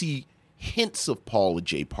 You see hints of Paula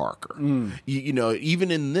J. Parker. Even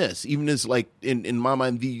in this, even as like in my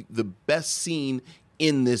mind, the best scene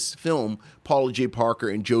in this film, Paula J. Parker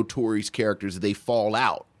and Joe Torre's characters, they fall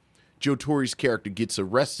out. Joe Torre's character gets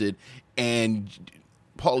arrested, and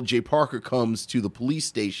Paula J. Parker comes to the police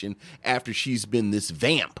station after she's been this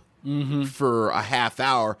vamp for a half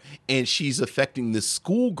hour, and she's affecting this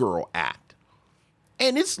schoolgirl act.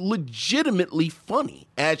 And it's legitimately funny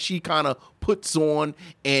as she kind of puts on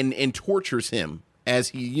and tortures him as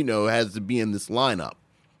he, has to be in this lineup.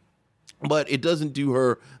 But it doesn't do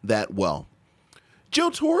her that well. Joe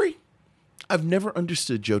Torre, I've never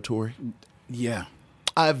understood Joe Torre. Yeah.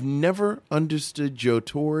 I've never understood Joe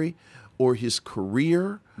Torre or his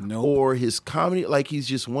career or his comedy. Like, he's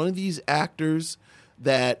just one of these actors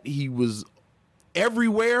that he was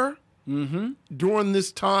everywhere during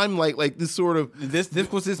this time, like this sort of This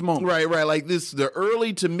was his moment. right, like this, the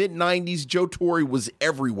early to mid 90s, Joe Torre was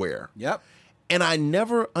everywhere. Yep. And I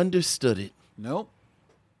never understood it. Nope.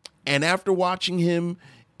 And after watching him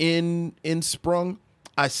in Sprung,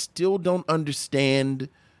 I still don't understand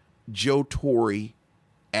Joe Torre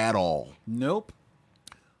at all. Nope.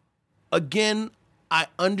 Again, I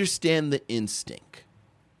understand the instinct.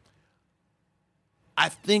 I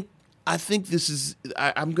think this is,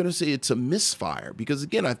 I'm going to say it's a misfire because,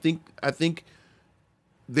 again, I think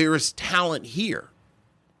there is talent here,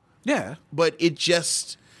 Yeah. but it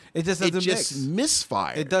just doesn't mix.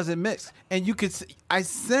 misfire. It doesn't mix. And you could I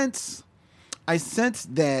sense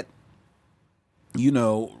that, you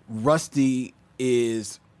know, Rusty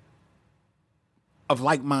is of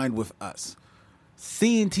like mind with us.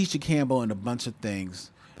 Seeing Tisha Campbell in a bunch of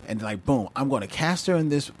things and like, boom, I'm going to cast her in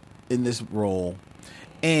this role,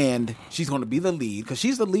 and she's going to be the lead because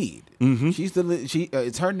she's the lead. She's the lead.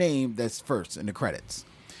 It's her name that's first in the credits.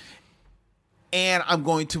 And I'm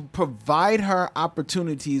going to provide her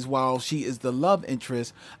opportunities while she is the love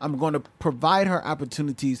interest. I'm going to provide her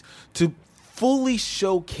opportunities to fully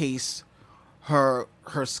showcase her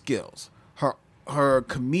skills, her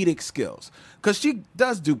comedic skills. Because she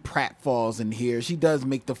does do pratfalls in here. She does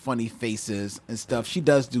make the funny faces and stuff. She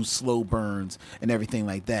does do slow burns and everything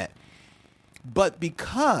like that. But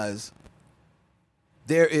because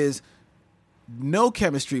there is no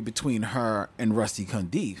chemistry between her and Rusty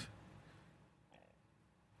Cundiff,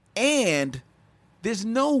 and there's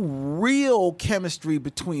no real chemistry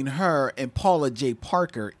between her and Paula J.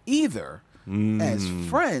 Parker either as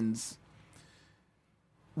friends,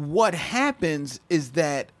 what happens is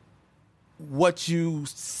that what you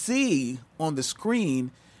see on the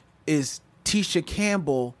screen is Tisha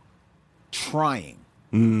Campbell trying,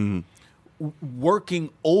 working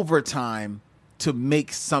overtime to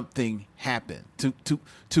make something happen,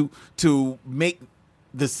 to make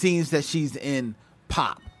the scenes that she's in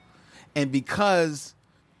pop. And because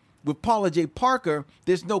with Paula J. Parker,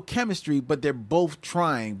 there's no chemistry, but they're both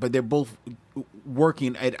trying, but they're both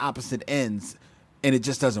working at opposite ends, and it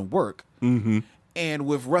just doesn't work. And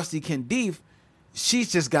with Rusty Cundiff,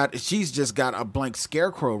 she's just got a blank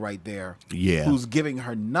scarecrow right there. Yeah. Who's giving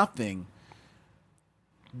her nothing.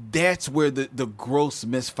 That's where the gross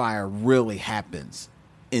misfire really happens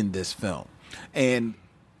in this film. And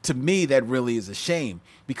to me, that really is a shame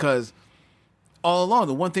because all along,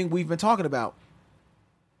 the one thing we've been talking about,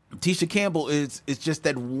 Tisha Campbell is just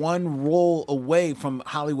that one role away from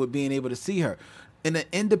Hollywood being able to see her. In an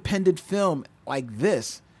independent film like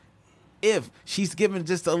this, if she's given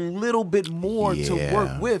just a little bit more to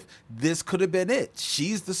work with, this could have been it.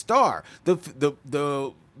 She's the star.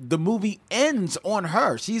 The movie ends on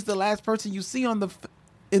her. She's the last person you see in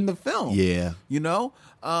the film. Yeah. You know?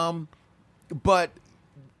 But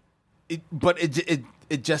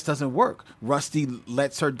it just doesn't work. Rusty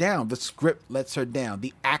lets her down. The script lets her down.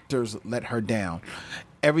 The actors let her down.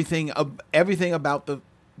 Everything about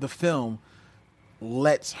the film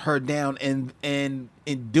lets her down, and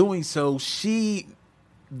in doing so, she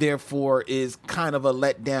therefore is kind of a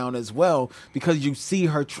letdown as well because you see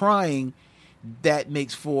her trying. That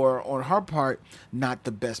makes for, on her part, not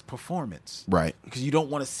the best performance. Right. Because you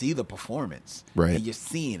don't want to see the performance. Right. And you're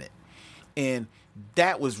seeing it. And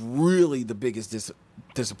that was really the biggest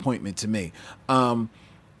disappointment to me. You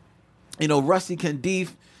know, Rusty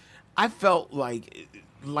Cundiff, I felt like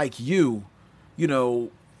you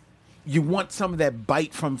know, you want some of that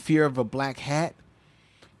bite from Fear of a Black Hat,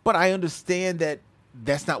 but I understand that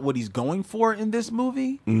that's not what he's going for in this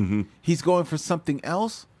movie. He's going for something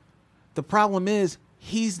else. The problem is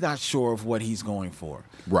he's not sure of what he's going for.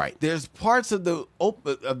 Right. There's parts of the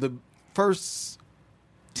first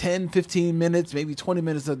 10, 15 minutes, maybe 20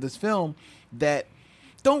 minutes of this film that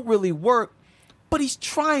don't really work, but he's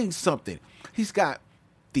trying something. He's got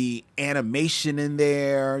the animation in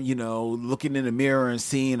there, you know, looking in the mirror and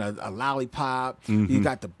seeing a lollipop. You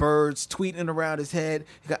got the birds tweeting around his head.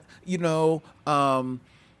 You got, you know,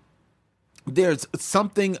 there's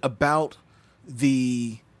something about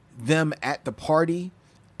them at the party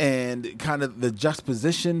and kind of the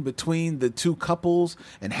juxtaposition between the two couples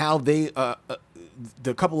and how they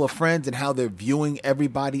the couple of friends and how they're viewing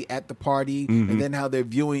everybody at the party and then how they're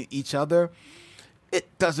viewing each other. It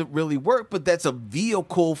doesn't really work, but that's a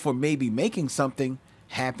vehicle for maybe making something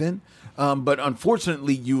happen. But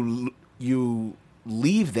unfortunately, you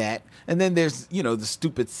leave that, and then there's, you know, the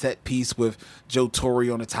stupid set piece with Joe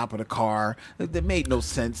Torre on the top of the car that made no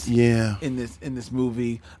sense. Yeah. In this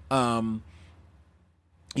movie,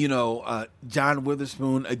 John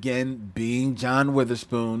Witherspoon again being John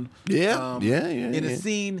Witherspoon. In a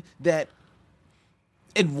scene that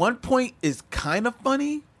at one point is kind of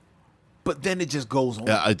funny, but then it just goes on.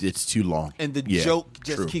 It's too long. And the joke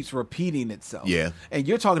just keeps repeating itself. Yeah. And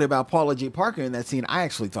you're talking about Paula J. Parker in that scene. I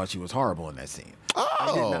actually thought she was horrible in that scene.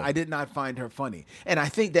 Oh. I did not find her funny. And I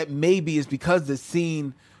think that maybe is because the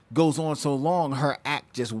scene goes on so long, her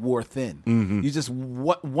act just wore thin. Mm-hmm. You just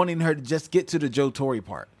wanting her to just get to the Joe Torre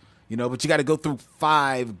part. But you got to go through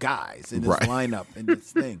 5 guys in this lineup in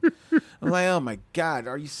this thing. I'm like, oh my God,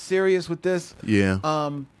 are you serious with this? Yeah.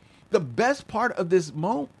 The best part of this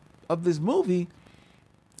movie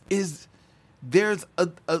is there's a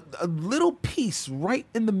little piece right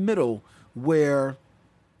in the middle where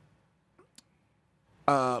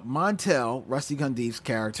Montel, Rusty Gundeef's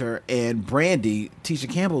character, and Brandy, Tisha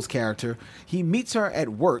Campbell's character, he meets her at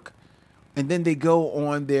work, and then they go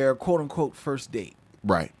on their quote-unquote first date.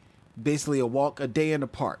 Right. Basically a day in the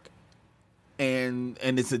park. And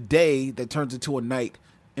it's a day that turns into a night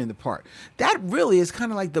in the park. That really is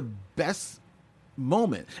kind of like the best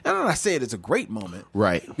moment. And I'm not saying it's a great moment.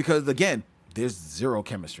 Right. Because, again, there's zero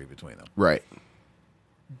chemistry between them. Right.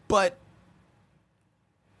 But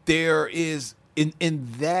there is, in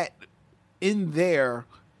there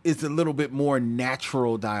is a little bit more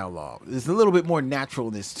natural dialogue. There's a little bit more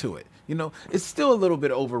naturalness to it. It's still a little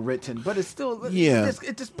bit overwritten, but it's still,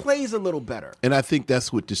 it just plays a little better. And I think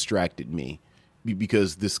that's what distracted me,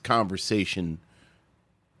 because this conversation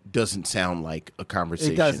doesn't sound like a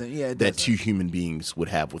conversation that two human beings would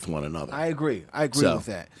have with one another. I agree with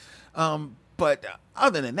that. But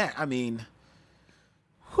other than that, I mean,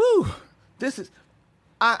 this is,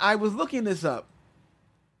 I was looking this up,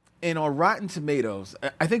 and on Rotten Tomatoes,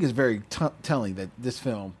 I think it's very telling that this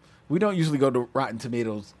film, we don't usually go to Rotten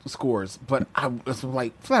Tomatoes scores, but I was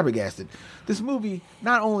like flabbergasted. This movie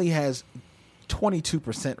not only has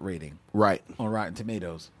 22% rating right on Rotten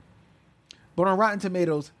Tomatoes, but on Rotten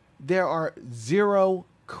Tomatoes, there are 0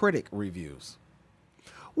 critic reviews.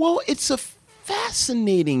 Well, it's a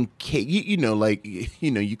fascinating case.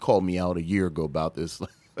 You called me out a year ago about this.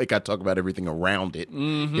 Like I talk about everything around it.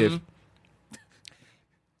 Mm-hmm.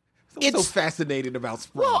 It's so fascinating about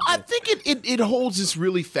Sprung. Well, I think it holds this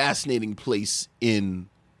really fascinating place in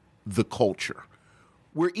the culture,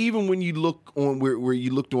 where even when you look on where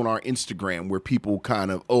you looked on our Instagram, where people kind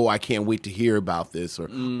of, I can't wait to hear about this, or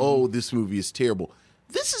this movie is terrible.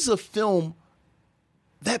 This is a film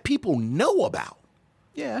that people know about.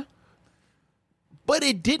 Yeah. But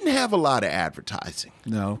it didn't have a lot of advertising.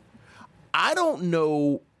 No. I don't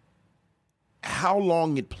know how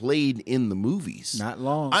long it played in the movies. Not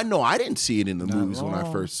long. I know I didn't see it in the movies when I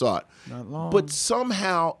first saw it. Not long. But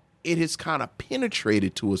somehow it has kind of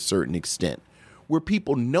penetrated to a certain extent where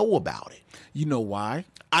people know about it. You know why?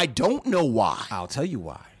 I don't know why. I'll tell you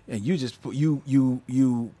why. And you just pointed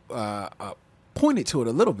to it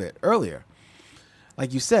a little bit earlier.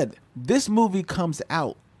 Like you said, this movie comes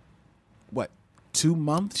out, 2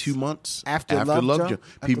 months? 2 months after Love Jones?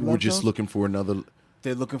 People were just looking for another.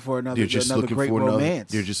 They're looking for another great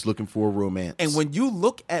romance. They're just looking for a romance. And when you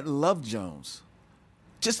look at Love Jones,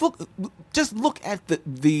 just look at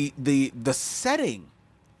the setting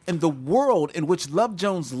and the world in which Love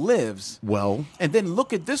Jones lives. Well, and then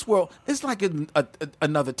look at this world. It's like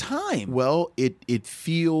another time. Well, it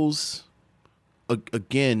feels,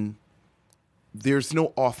 again, there's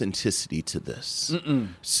no authenticity to this.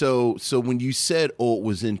 So when you said, it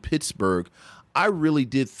was in Pittsburgh, I really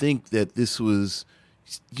did think that this was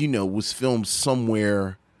filmed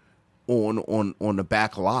somewhere on the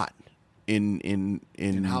back lot in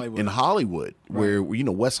Hollywood, where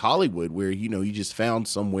West Hollywood, where you just found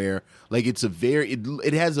somewhere. Like it's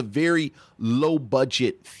it has a very low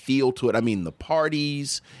budget feel to it. I mean, the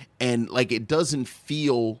parties, and like it doesn't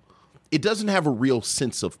have a real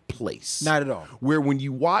sense of place. Not at all. Where when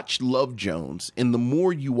you watch Love Jones, and the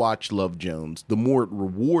more you watch Love Jones, the more it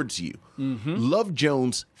rewards you. Mm-hmm. Love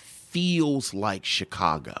Jones feels like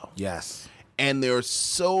Chicago. Yes. And there are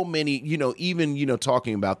so many, even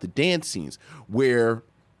talking about the dance scenes where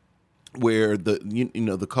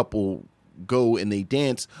the couple go and they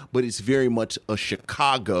dance, but it's very much a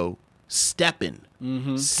Chicago stepping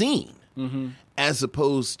scene, as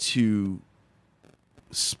opposed to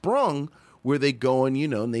Sprung, where they go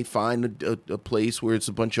and they find a place where it's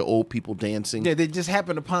a bunch of old people dancing. Yeah, they just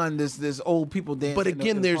happen upon this old people dancing. But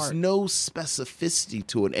again, there's no specificity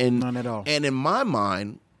to it, and none at all. And in my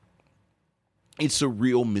mind, it's a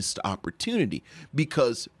real missed opportunity,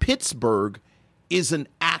 because Pittsburgh is an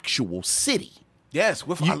actual city. Yes,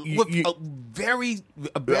 with a very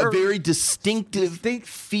distinctive distinct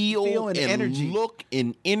feel and energy. look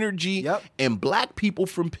and energy. Yep. And black people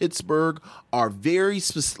from Pittsburgh are very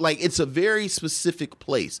it's a very specific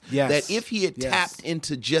place. Yes. That if he had tapped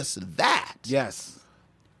into just that, yes,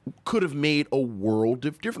 could have made a world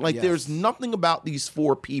of difference. Like, Yes. there's nothing about these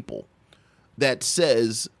four people that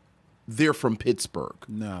says they're from Pittsburgh.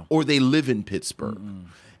 No. Or they live in Pittsburgh.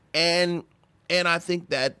 And I think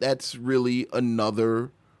that that's really another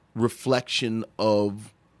reflection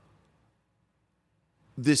of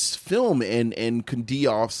this film and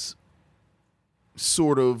Kandiyov's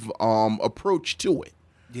sort of approach to it.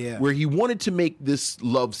 Yeah. Where he wanted to make this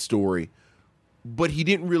love story, but he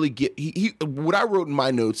didn't really get he what I wrote in my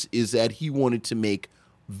notes is that he wanted to make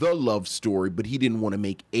the love story, but he didn't want to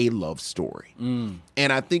make a love story. And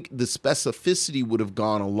I think the specificity would have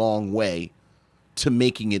gone a long way to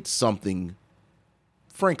making it something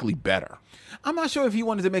frankly better. I'm not sure if he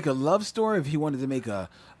wanted to make a love story, if he wanted to make a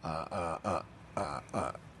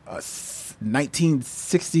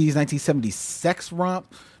 1960s, 1970s sex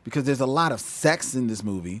romp, because there's a lot of sex in this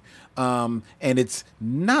movie, and it's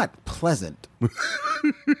not pleasant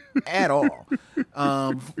at all.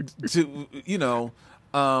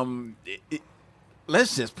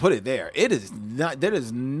 Let's just put it there. It is not. There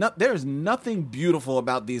is nothing beautiful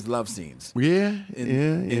about these love scenes.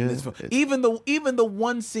 In This film. Even the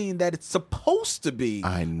one scene that it's supposed to be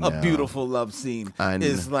a beautiful love scene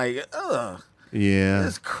is like, ugh. Yeah.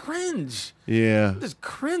 It's cringe. Yeah. It's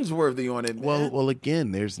cringe-worthy on it, man. Well,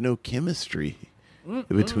 again, there's no chemistry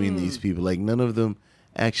between these people. Like, none of them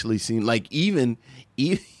actually seem like even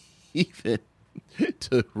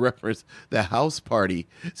to reference the house party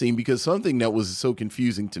scene, because something that was so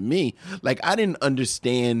confusing to me, like, I didn't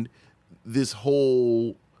understand this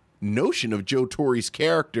whole notion of Joe Torre's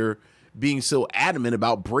character being so adamant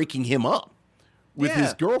about breaking him up with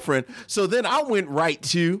his girlfriend. So then I went right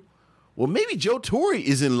to, well, maybe Joe Torre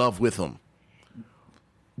is in love with him.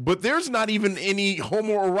 But there's not even any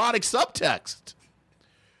homoerotic subtext.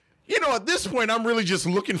 At this point, I'm really just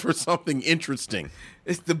looking for something interesting.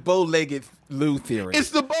 It's the bow-legged Lou theory.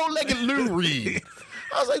 It's the bow-legged Lou read.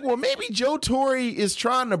 I was like, well, maybe Joe Torre is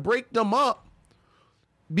trying to break them up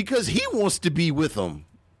because he wants to be with them.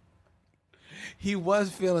 He was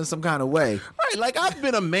feeling some kind of way. Right, like, I've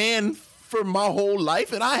been a man for my whole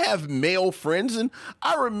life, and I have male friends, and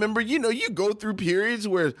I remember, you go through periods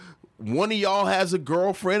where one of y'all has a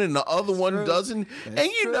girlfriend and the other one doesn't. That's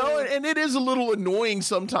and and it is a little annoying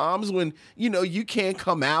sometimes when, you can't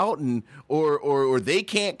come out and or they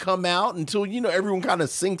can't come out until, everyone kind of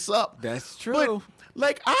syncs up. That's true. But,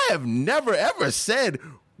 like, I have never ever said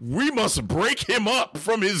we must break him up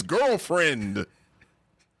from his girlfriend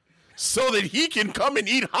so that he can come and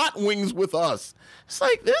eat hot wings with us. It's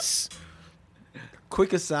like this.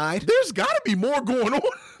 Quick aside. There's got to be more going on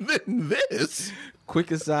than this.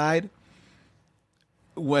 Quick aside.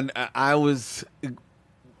 When I was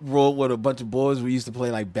rolled with a bunch of boys, we used to play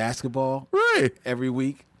like basketball every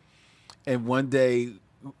week. And one day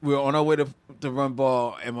we were on our way to run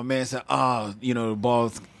ball, and my man said, the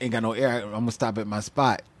balls ain't got no air. I'm going to stop at my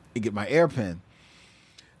spot and get my air pen.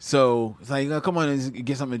 So it's like, come on and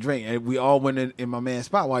get something to drink. And we all went in my man's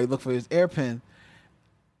spot while he looked for his air pen.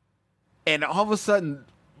 And all of a sudden,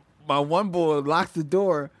 my one boy locks the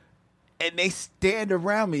door, and they stand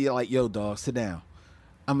around me like, yo, dog, sit down.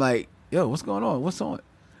 I'm like, yo, what's going on? What's on?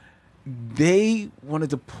 They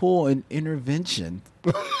wanted to pull an intervention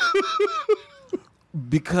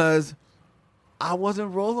because I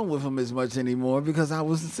wasn't rolling with him as much anymore because I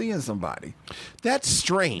wasn't seeing somebody. That's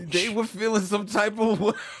strange. They were feeling some type of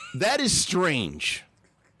way. That is strange.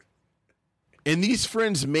 And these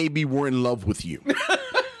friends maybe were in love with you.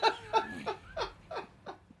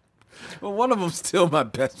 Well, one of them's still my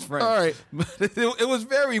best friend. All right. It was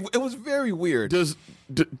very weird. Does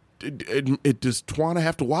Twana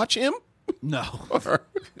have to watch him? No.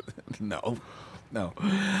 No.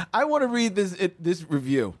 I want to read this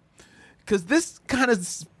review because this kind of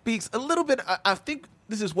speaks a little bit. I think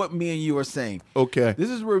this is what me and you are saying. Okay.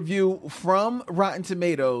 This is a review from Rotten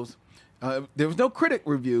Tomatoes. There was no critic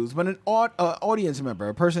reviews, but an audience member,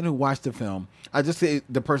 a person who watched the film. I just say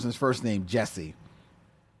the person's first name, Jesse,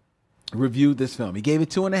 reviewed this film. He gave it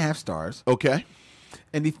 2.5 stars. Okay.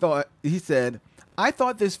 And he said, I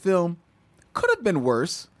thought this film could have been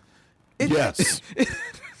worse. Yes.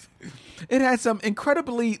 It had some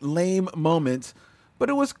incredibly lame moments, but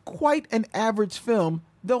it was quite an average film,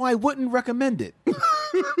 though I wouldn't recommend it.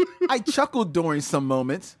 I chuckled during some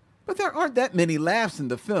moments, but there aren't that many laughs in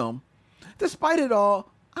the film. Despite it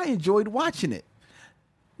all, I enjoyed watching it.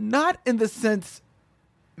 Not in the sense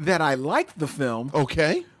that I liked the film,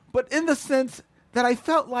 Okay. but in the sense that I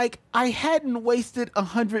felt like I hadn't wasted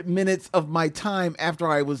 100 minutes of my time after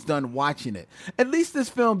I was done watching it. At least this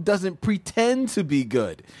film doesn't pretend to be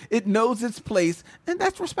good. It knows its place, and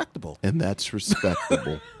that's respectable. And that's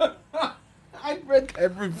respectable. I read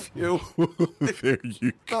that review. There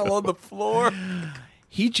you go. Fell on the floor.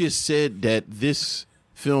 He just said that this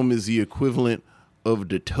film is the equivalent of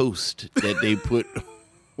the toast that they put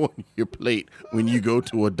on your plate when you go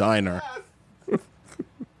to a diner.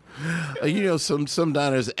 Some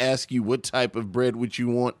diners ask you what type of bread would you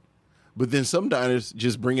want, but then some diners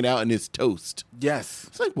just bring it out and it's toast. Yes.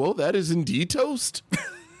 It's like, well, that is indeed toast.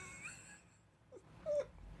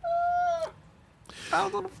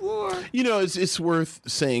 Out on the floor. It's worth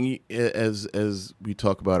saying as we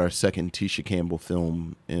talk about our second Tisha Campbell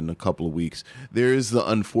film in a couple of weeks, there is the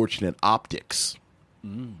unfortunate optics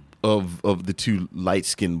of the two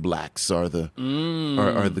light-skinned blacks are the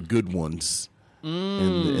good ones.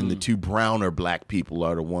 And the two brown or black people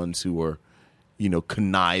are the ones who are,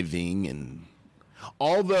 conniving. And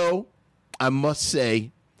although I must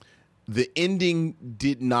say the ending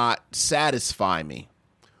did not satisfy me,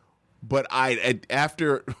 but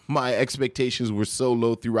after my expectations were so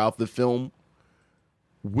low throughout the film,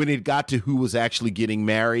 when it got to who was actually getting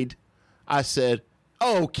married, I said,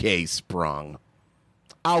 okay, Sprung,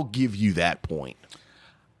 I'll give you that point.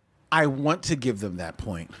 I want to give them that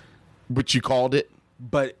point. But you called it?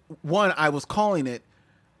 But one, I was calling it,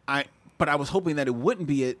 but I was hoping that it wouldn't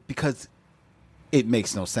be it because it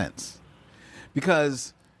makes no sense.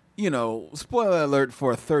 Because, spoiler alert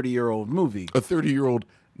for a 30-year-old movie. A 30-year-old,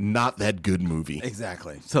 not that good movie.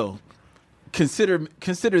 Exactly. So consider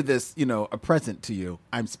this, a present to you.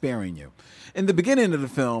 I'm sparing you. In the beginning of the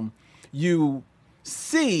film, you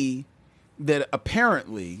see that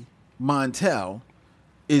apparently Montel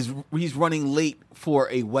he's running late for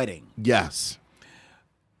a wedding. Yes.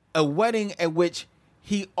 A wedding at which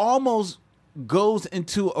he almost goes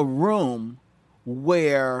into a room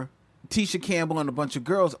where Tisha Campbell and a bunch of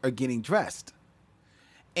girls are getting dressed.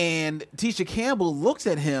 And Tisha Campbell looks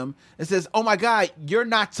at him and says, "Oh my God, you're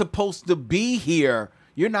not supposed to be here.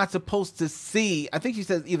 You're not supposed to see." I think she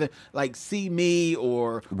says either like see me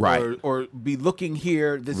or be looking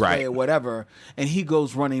here this way or whatever. And he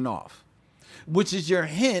goes running off, which is your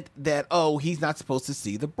hint that, he's not supposed to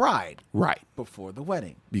see the bride before the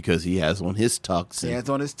wedding. Because he has on his tux. He has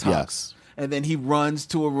on his tux. Yes. And then he runs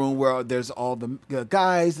to a room where there's all the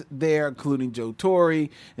guys there, including Joe Torre.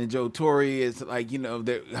 And Joe Torre is like,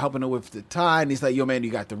 they're helping him with the tie. And he's like, "Yo, man, you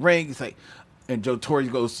got the ring?" He's like, and Joe Torre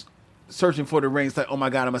goes searching for the ring. It's like, "Oh my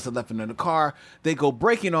God, I must have left it in the car." They go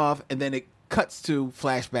breaking off, and then it cuts to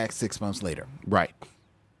flashback 6 months later. Right.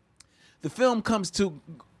 The film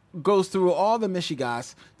goes through all the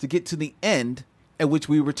mishigas to get to the end, at which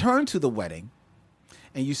we return to the wedding.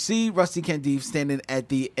 And you see Rusty Candeve standing at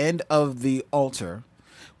the end of the altar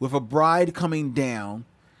with a bride coming down.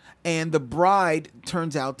 And the bride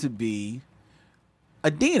turns out to be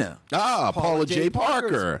Adina. Paula J.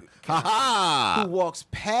 Parker. Ha ha! Who walks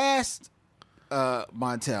past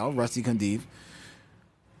Montel, Rusty Candeve,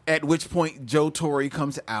 at which point Joe Torre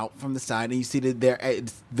comes out from the side. And you see that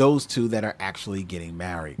it's those two that are actually getting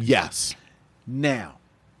married. Yes. Now,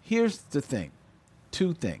 here's the thing.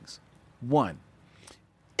 Two things. One,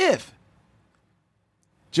 if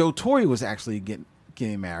Joe Torre was actually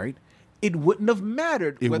getting married, it wouldn't have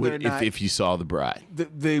mattered whether or not if you saw the bride.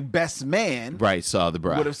 The best man saw the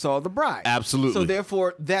bride. would have saw the bride. Absolutely. So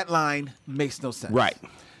therefore, that line makes no sense. Right.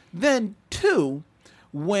 Then two,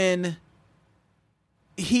 when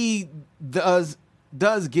he does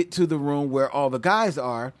get to the room where all the guys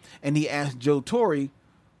are, and he asks Joe Torre,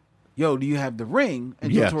 "Yo, do you have the ring?"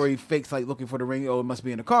 And Joe Torre fakes like looking for the ring. "Oh, it must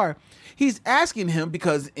be in the car." He's asking him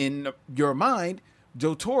because in your mind,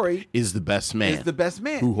 Joe Torre is the best man.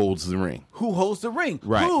 Who holds the ring. Who holds the ring.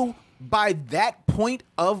 Right. Who, by that point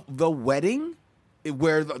of the wedding,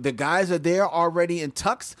 where the guys are there already in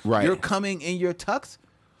tux, you're coming in your tux,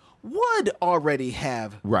 would already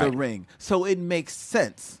have the ring. So it makes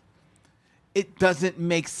sense. It doesn't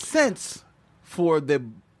make sense for the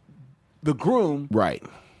groom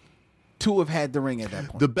to have had the ring at that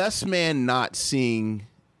point. The best man not seeing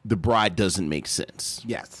the bride doesn't make sense.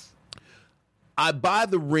 Yes. I buy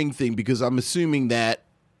the ring thing because I'm assuming that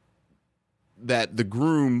the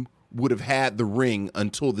groom would have had the ring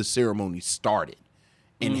until the ceremony started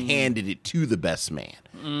and handed it to the best man.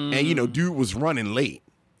 And, dude was running late.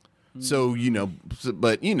 So,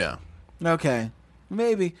 Okay.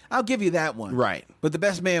 Maybe. I'll give you that one. Right. But the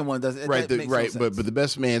best man one doesn't. Right. That makes no sense. But the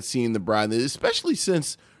best man seeing the bride, especially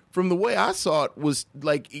since from the way I saw it, was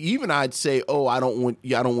like, even I'd say, oh, I don't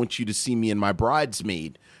want you to see me in my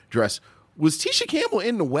bridesmaid dress. Was Tisha Campbell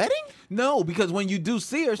in the wedding? No, because when you do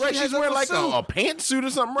see her, Right, she's wearing like a pantsuit or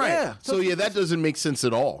something, right? Yeah. So yeah, that doesn't make sense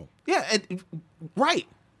at all. Yeah, right.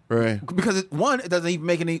 Right. Because it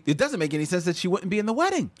doesn't make any sense that she wouldn't be in the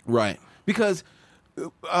wedding. Right. Because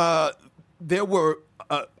there were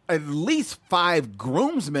at least 5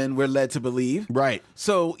 groomsmen, we're led to believe. Right.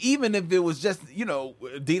 So even if it was just,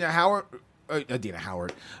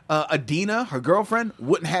 Adina, her girlfriend,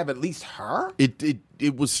 wouldn't have at least her?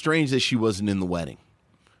 It was strange that she wasn't in the wedding.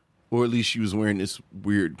 Or at least she was wearing this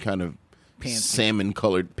weird kind of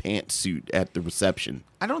salmon-colored pantsuit at the reception.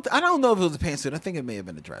 I don't know if it was a pantsuit. I think it may have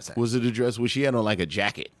been a dress. Was it a dress? Was she had on like a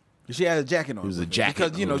jacket? She had a jacket on. It was a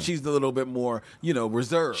jacket. Because, she's a little bit more,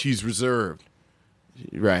 reserved. She's reserved.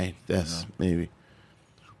 Right. That's maybe.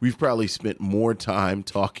 We've probably spent more time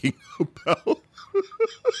talking about.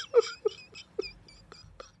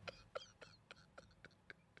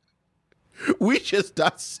 We just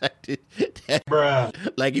dissected that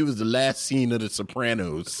like it was the last scene of The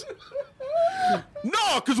Sopranos.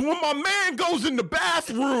 No, because when my man goes in the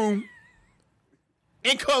bathroom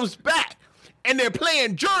and comes back and they're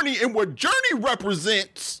playing Journey, and what Journey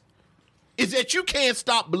represents is that you can't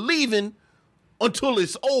stop believing until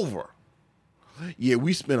it's over. Yeah,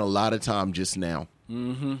 we spent a lot of time just now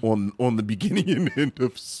on the beginning and end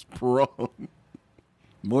of Sprung.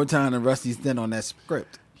 More time than Rusty spent on that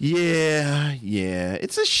script. Yeah.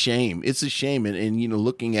 It's a shame. And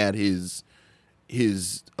looking at his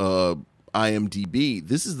IMDb,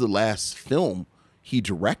 this is the last film he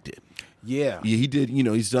directed. Yeah. He did,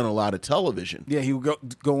 he's done a lot of television. Yeah, he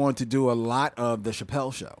would go on to do a lot of the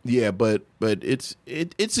Chappelle Show. Yeah, but it's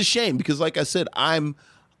a shame because, like I said,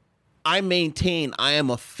 I maintain I am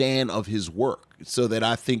a fan of his work, so that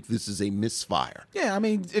I think this is a misfire. Yeah, I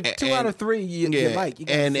mean, if 2 out of 3 you like.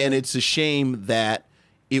 And it's a shame that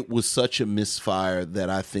it was such a misfire that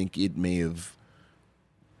I think it may have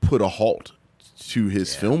put a halt to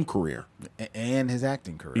his film career. And his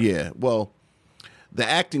acting career. Yeah, well, the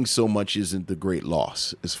acting so much isn't the great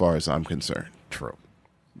loss as far as I'm concerned. True.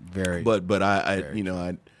 Very. But I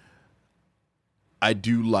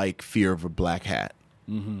do like Fear of a Black Hat.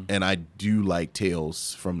 Mm-hmm. And I do like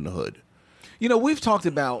Tales from the Hood. We've talked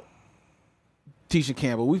about Tisha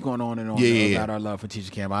Campbell. We've gone on and on about our love for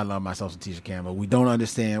Tisha Campbell. I love myself some Tisha Campbell. We don't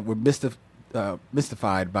understand. We're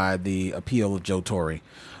mystified by the appeal of Joe Torre.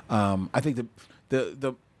 I think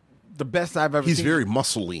the best I've ever seen. He's very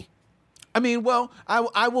muscly. I mean, well,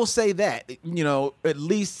 I will say that, at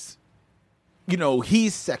least,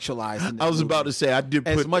 he's sexualized. I was about to say, I did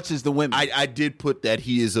put. As much as the women. I did put that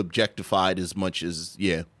he is objectified as much as,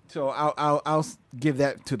 yeah. So I'll give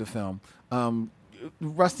that to the film.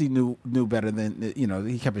 Rusty knew better than,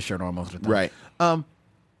 he kept his shirt on most of the time. Right.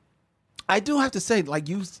 I do have to say, like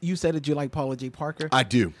you said that you like Paula J. Parker. I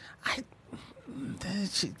do.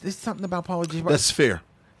 There's something about Paula J. Parker. That's fair.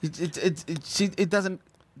 It doesn't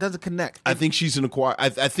connect. I think she's an acquired. I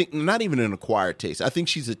think not even an acquired taste. I think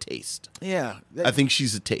she's a taste. Yeah. I think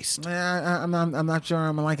she's a taste. I'm not sure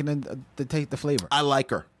I'm liking the flavor. I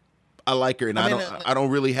like her, and I don't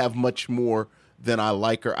really have much more than I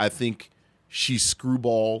like her. I think she's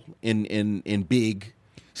screwball in Big.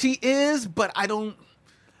 She is, but I don't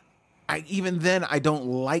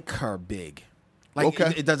like her Big. Like,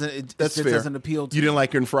 okay, it doesn't. That's fair. Doesn't appeal to. You didn't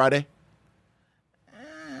like her in Friday?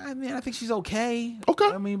 I mean, I think she's okay. Okay.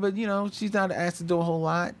 I mean, but she's not asked to do a whole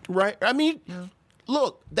lot. Right. I mean,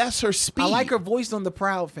 look, that's her speed. I like her voice on The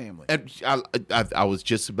Proud Family. And I was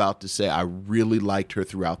just about to say I really liked her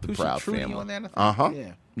throughout The Proud Family.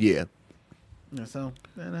 Yeah. So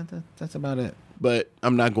that's about it. But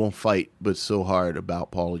I'm not going to fight but so hard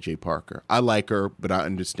about Paula J. Parker. I like her, but I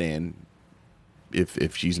understand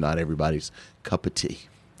if she's not everybody's cup of tea.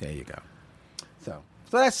 There you go. So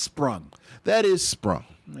that's Sprung. That is Sprung.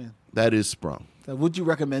 Yeah. That is Sprung. So would you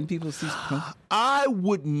recommend people see Sprung? I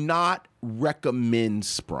would not recommend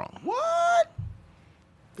Sprung. What?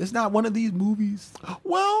 It's not one of these movies.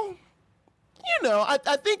 Well,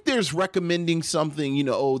 I think there's recommending something,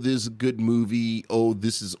 oh, this is a good movie. Oh,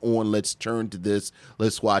 this is on. Let's turn to this.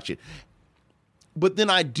 Let's watch it. But then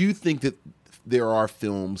I do think that there are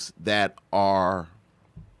films that are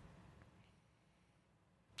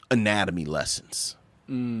anatomy lessons,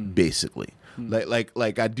 basically.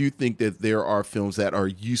 Like I do think that there are films that are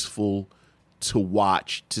useful to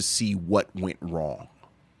watch to see what went wrong.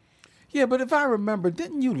 Yeah, but if I remember,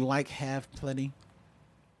 didn't you like Have Plenty?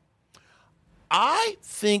 I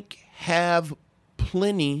think Have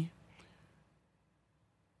Plenty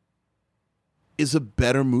is a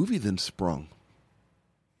better movie than Sprung.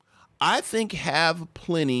 I think Have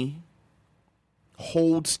Plenty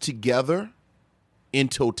holds together in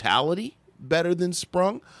totality better than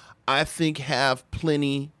Sprung. I think Have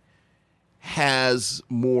Plenty has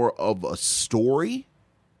more of a story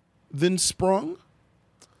than Sprung.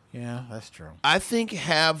 Yeah, that's true. I think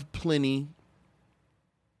Have Plenty.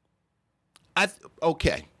 I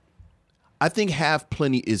think Have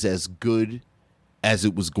Plenty is as good as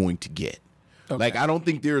it was going to get. Okay. Like, I don't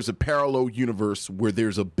think there's a parallel universe where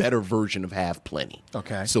there's a better version of Have Plenty.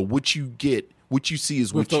 Okay. So what you see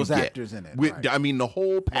is With what you those get. actors in it, With, right. I mean, the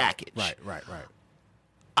whole package. Right.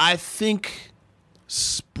 I think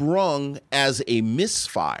Sprung as a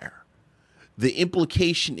misfire, the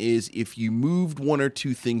implication is if you moved one or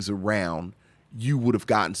two things around, you would have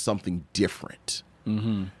gotten something different.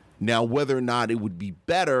 Mm-hmm. Now, whether or not it would be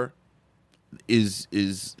better is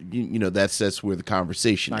that's where the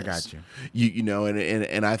conversation is. I got you. You know,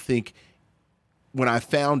 and I think when I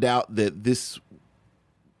found out that there's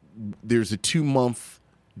a 2-month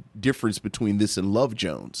difference between this and Love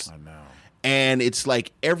Jones. I know. And it's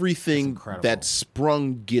like everything that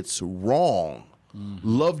Sprung gets wrong,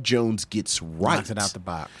 Love Jones gets right. Knocks it out the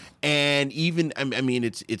box. And even, I mean,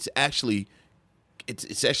 it's actually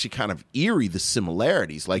kind of eerie, the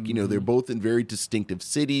similarities. Like, you know, they're both in very distinctive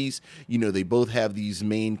cities. You know, they both have these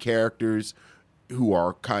main characters who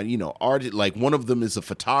are kind of, you know, like one of them is a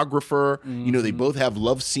photographer. You know, they both have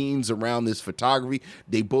love scenes around this photography.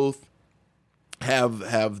 They both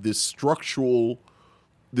have this structural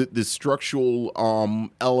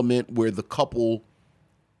element where the couple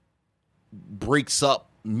breaks up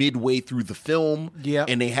midway through the film,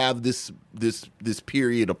 and they have this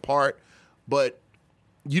period apart. But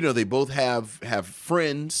you know, they both have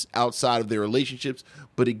friends outside of their relationships.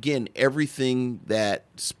 But again, everything that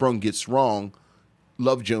Sprung gets wrong,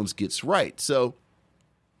 Love Jones gets right. So,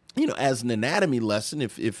 you know, as an anatomy lesson,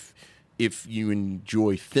 if you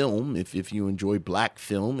enjoy film, if you enjoy black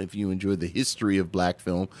film, if you enjoy the history of black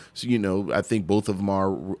film, so, you know, I think both of them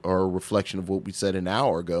are a reflection of what we said an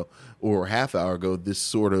hour ago or a half hour ago, this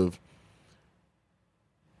sort of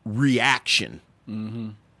reaction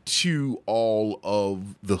to all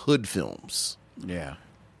of the hood films. Yeah.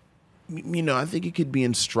 You know, I think it could be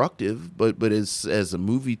instructive, but as a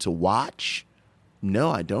movie to watch,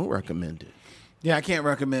 no, I don't recommend it. Yeah, I can't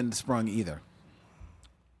recommend Sprung either.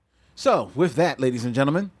 So, with that, ladies and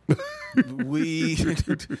gentlemen, we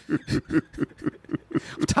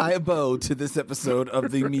tie a bow to this episode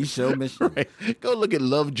of the Me Show Mission. Right. Go look at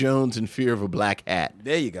Love Jones and Fear of a Black Hat.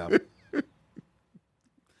 There you go.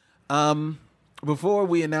 Before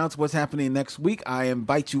we announce what's happening next week, I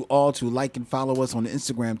invite you all to like and follow us on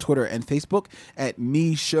Instagram, Twitter, and Facebook at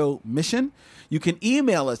Me Show Mission. You can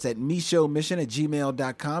email us at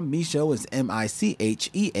meshowmission@gmail.com. Meshow is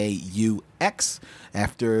MICHEAUX,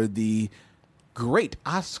 after the great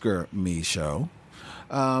Oscar Me Show.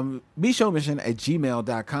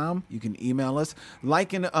 meshowmission@gmail.com. You can email us.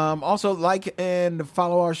 Also like and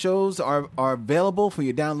follow our shows are available for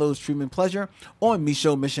your download, stream, and pleasure on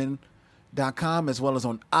meshowmission.com, as well as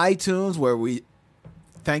on iTunes, where we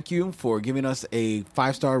thank you for giving us a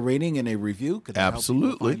 5-star rating and a review.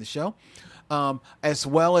 Absolutely. Find the show. As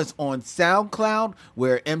well as on SoundCloud,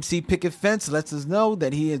 where MC Picket Fence lets us know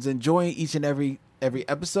that he is enjoying each and every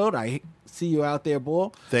episode. I see you out there, boy.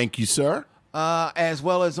 Thank you, sir. As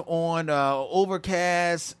well as on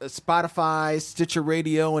Overcast, Spotify, Stitcher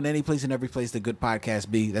Radio, and any place and every place the good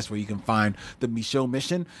podcasts be. That's where you can find the Me Show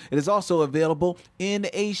Mission. It is also available in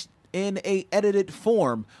a edited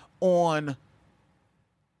form on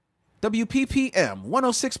WPPM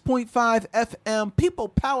 106.5 FM People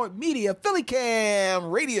Powered Media Philly Cam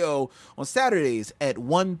Radio on Saturdays at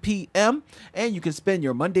 1 p.m. And you can spend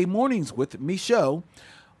your Monday mornings with Me Show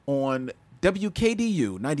on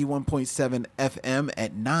WKDU 91.7 FM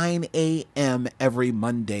at 9 a.m. every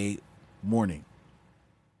Monday morning.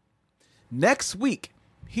 Next week,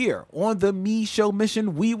 here on the Me Show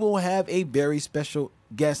Mission, we will have a very special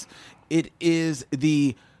guest. It is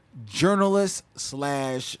the journalist /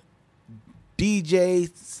 DJ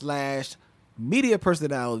 / media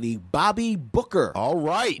personality Bobby Booker. All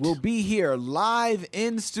right. Will be here live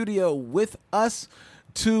in studio with us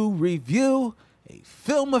to review a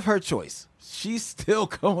film of her choice. She's still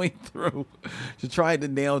going through to try to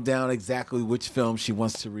nail down exactly which film she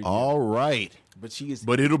wants to review. All right.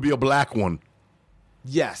 But it'll be a black one.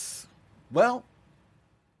 Yes. Well,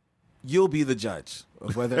 you'll be the judge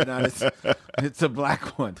of whether or not it's a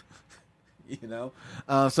black one. You know?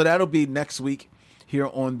 So that'll be next week here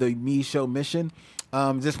on the Me Show Mission.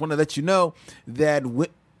 Just want to let you know that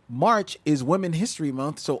March is Women's History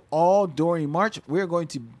Month. So all during March, we're going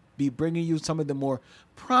to be bringing you some of the more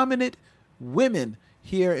prominent women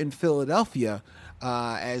here in Philadelphia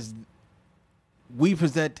as we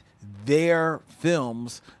present their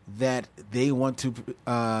films that they want to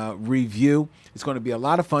review. It's going to be a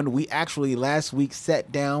lot of fun. We actually last week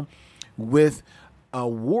sat down with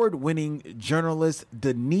award-winning journalist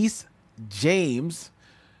Denise James,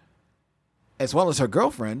 as well as her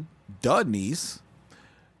girlfriend, Denise,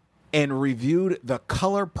 and reviewed The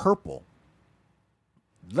Color Purple.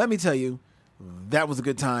 Let me tell you, that was a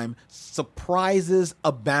good time. Surprises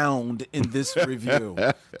abound in this review.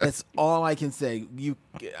 That's all I can say.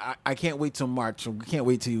 I can't wait till March. I can't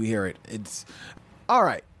wait till you hear it. It's all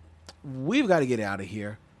right. We've got to get out of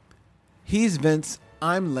here. He's Vince.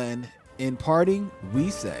 I'm Len. In parting,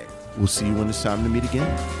 we say, we'll see you when it's time to meet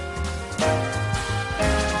again.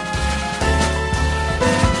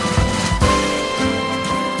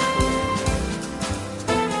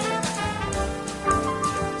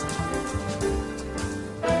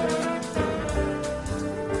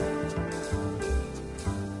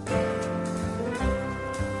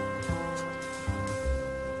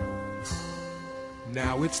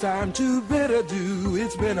 Now it's time to bid adieu.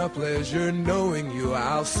 It's been a pleasure knowing you.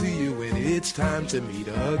 I'll see you when it's time to meet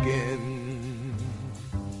again.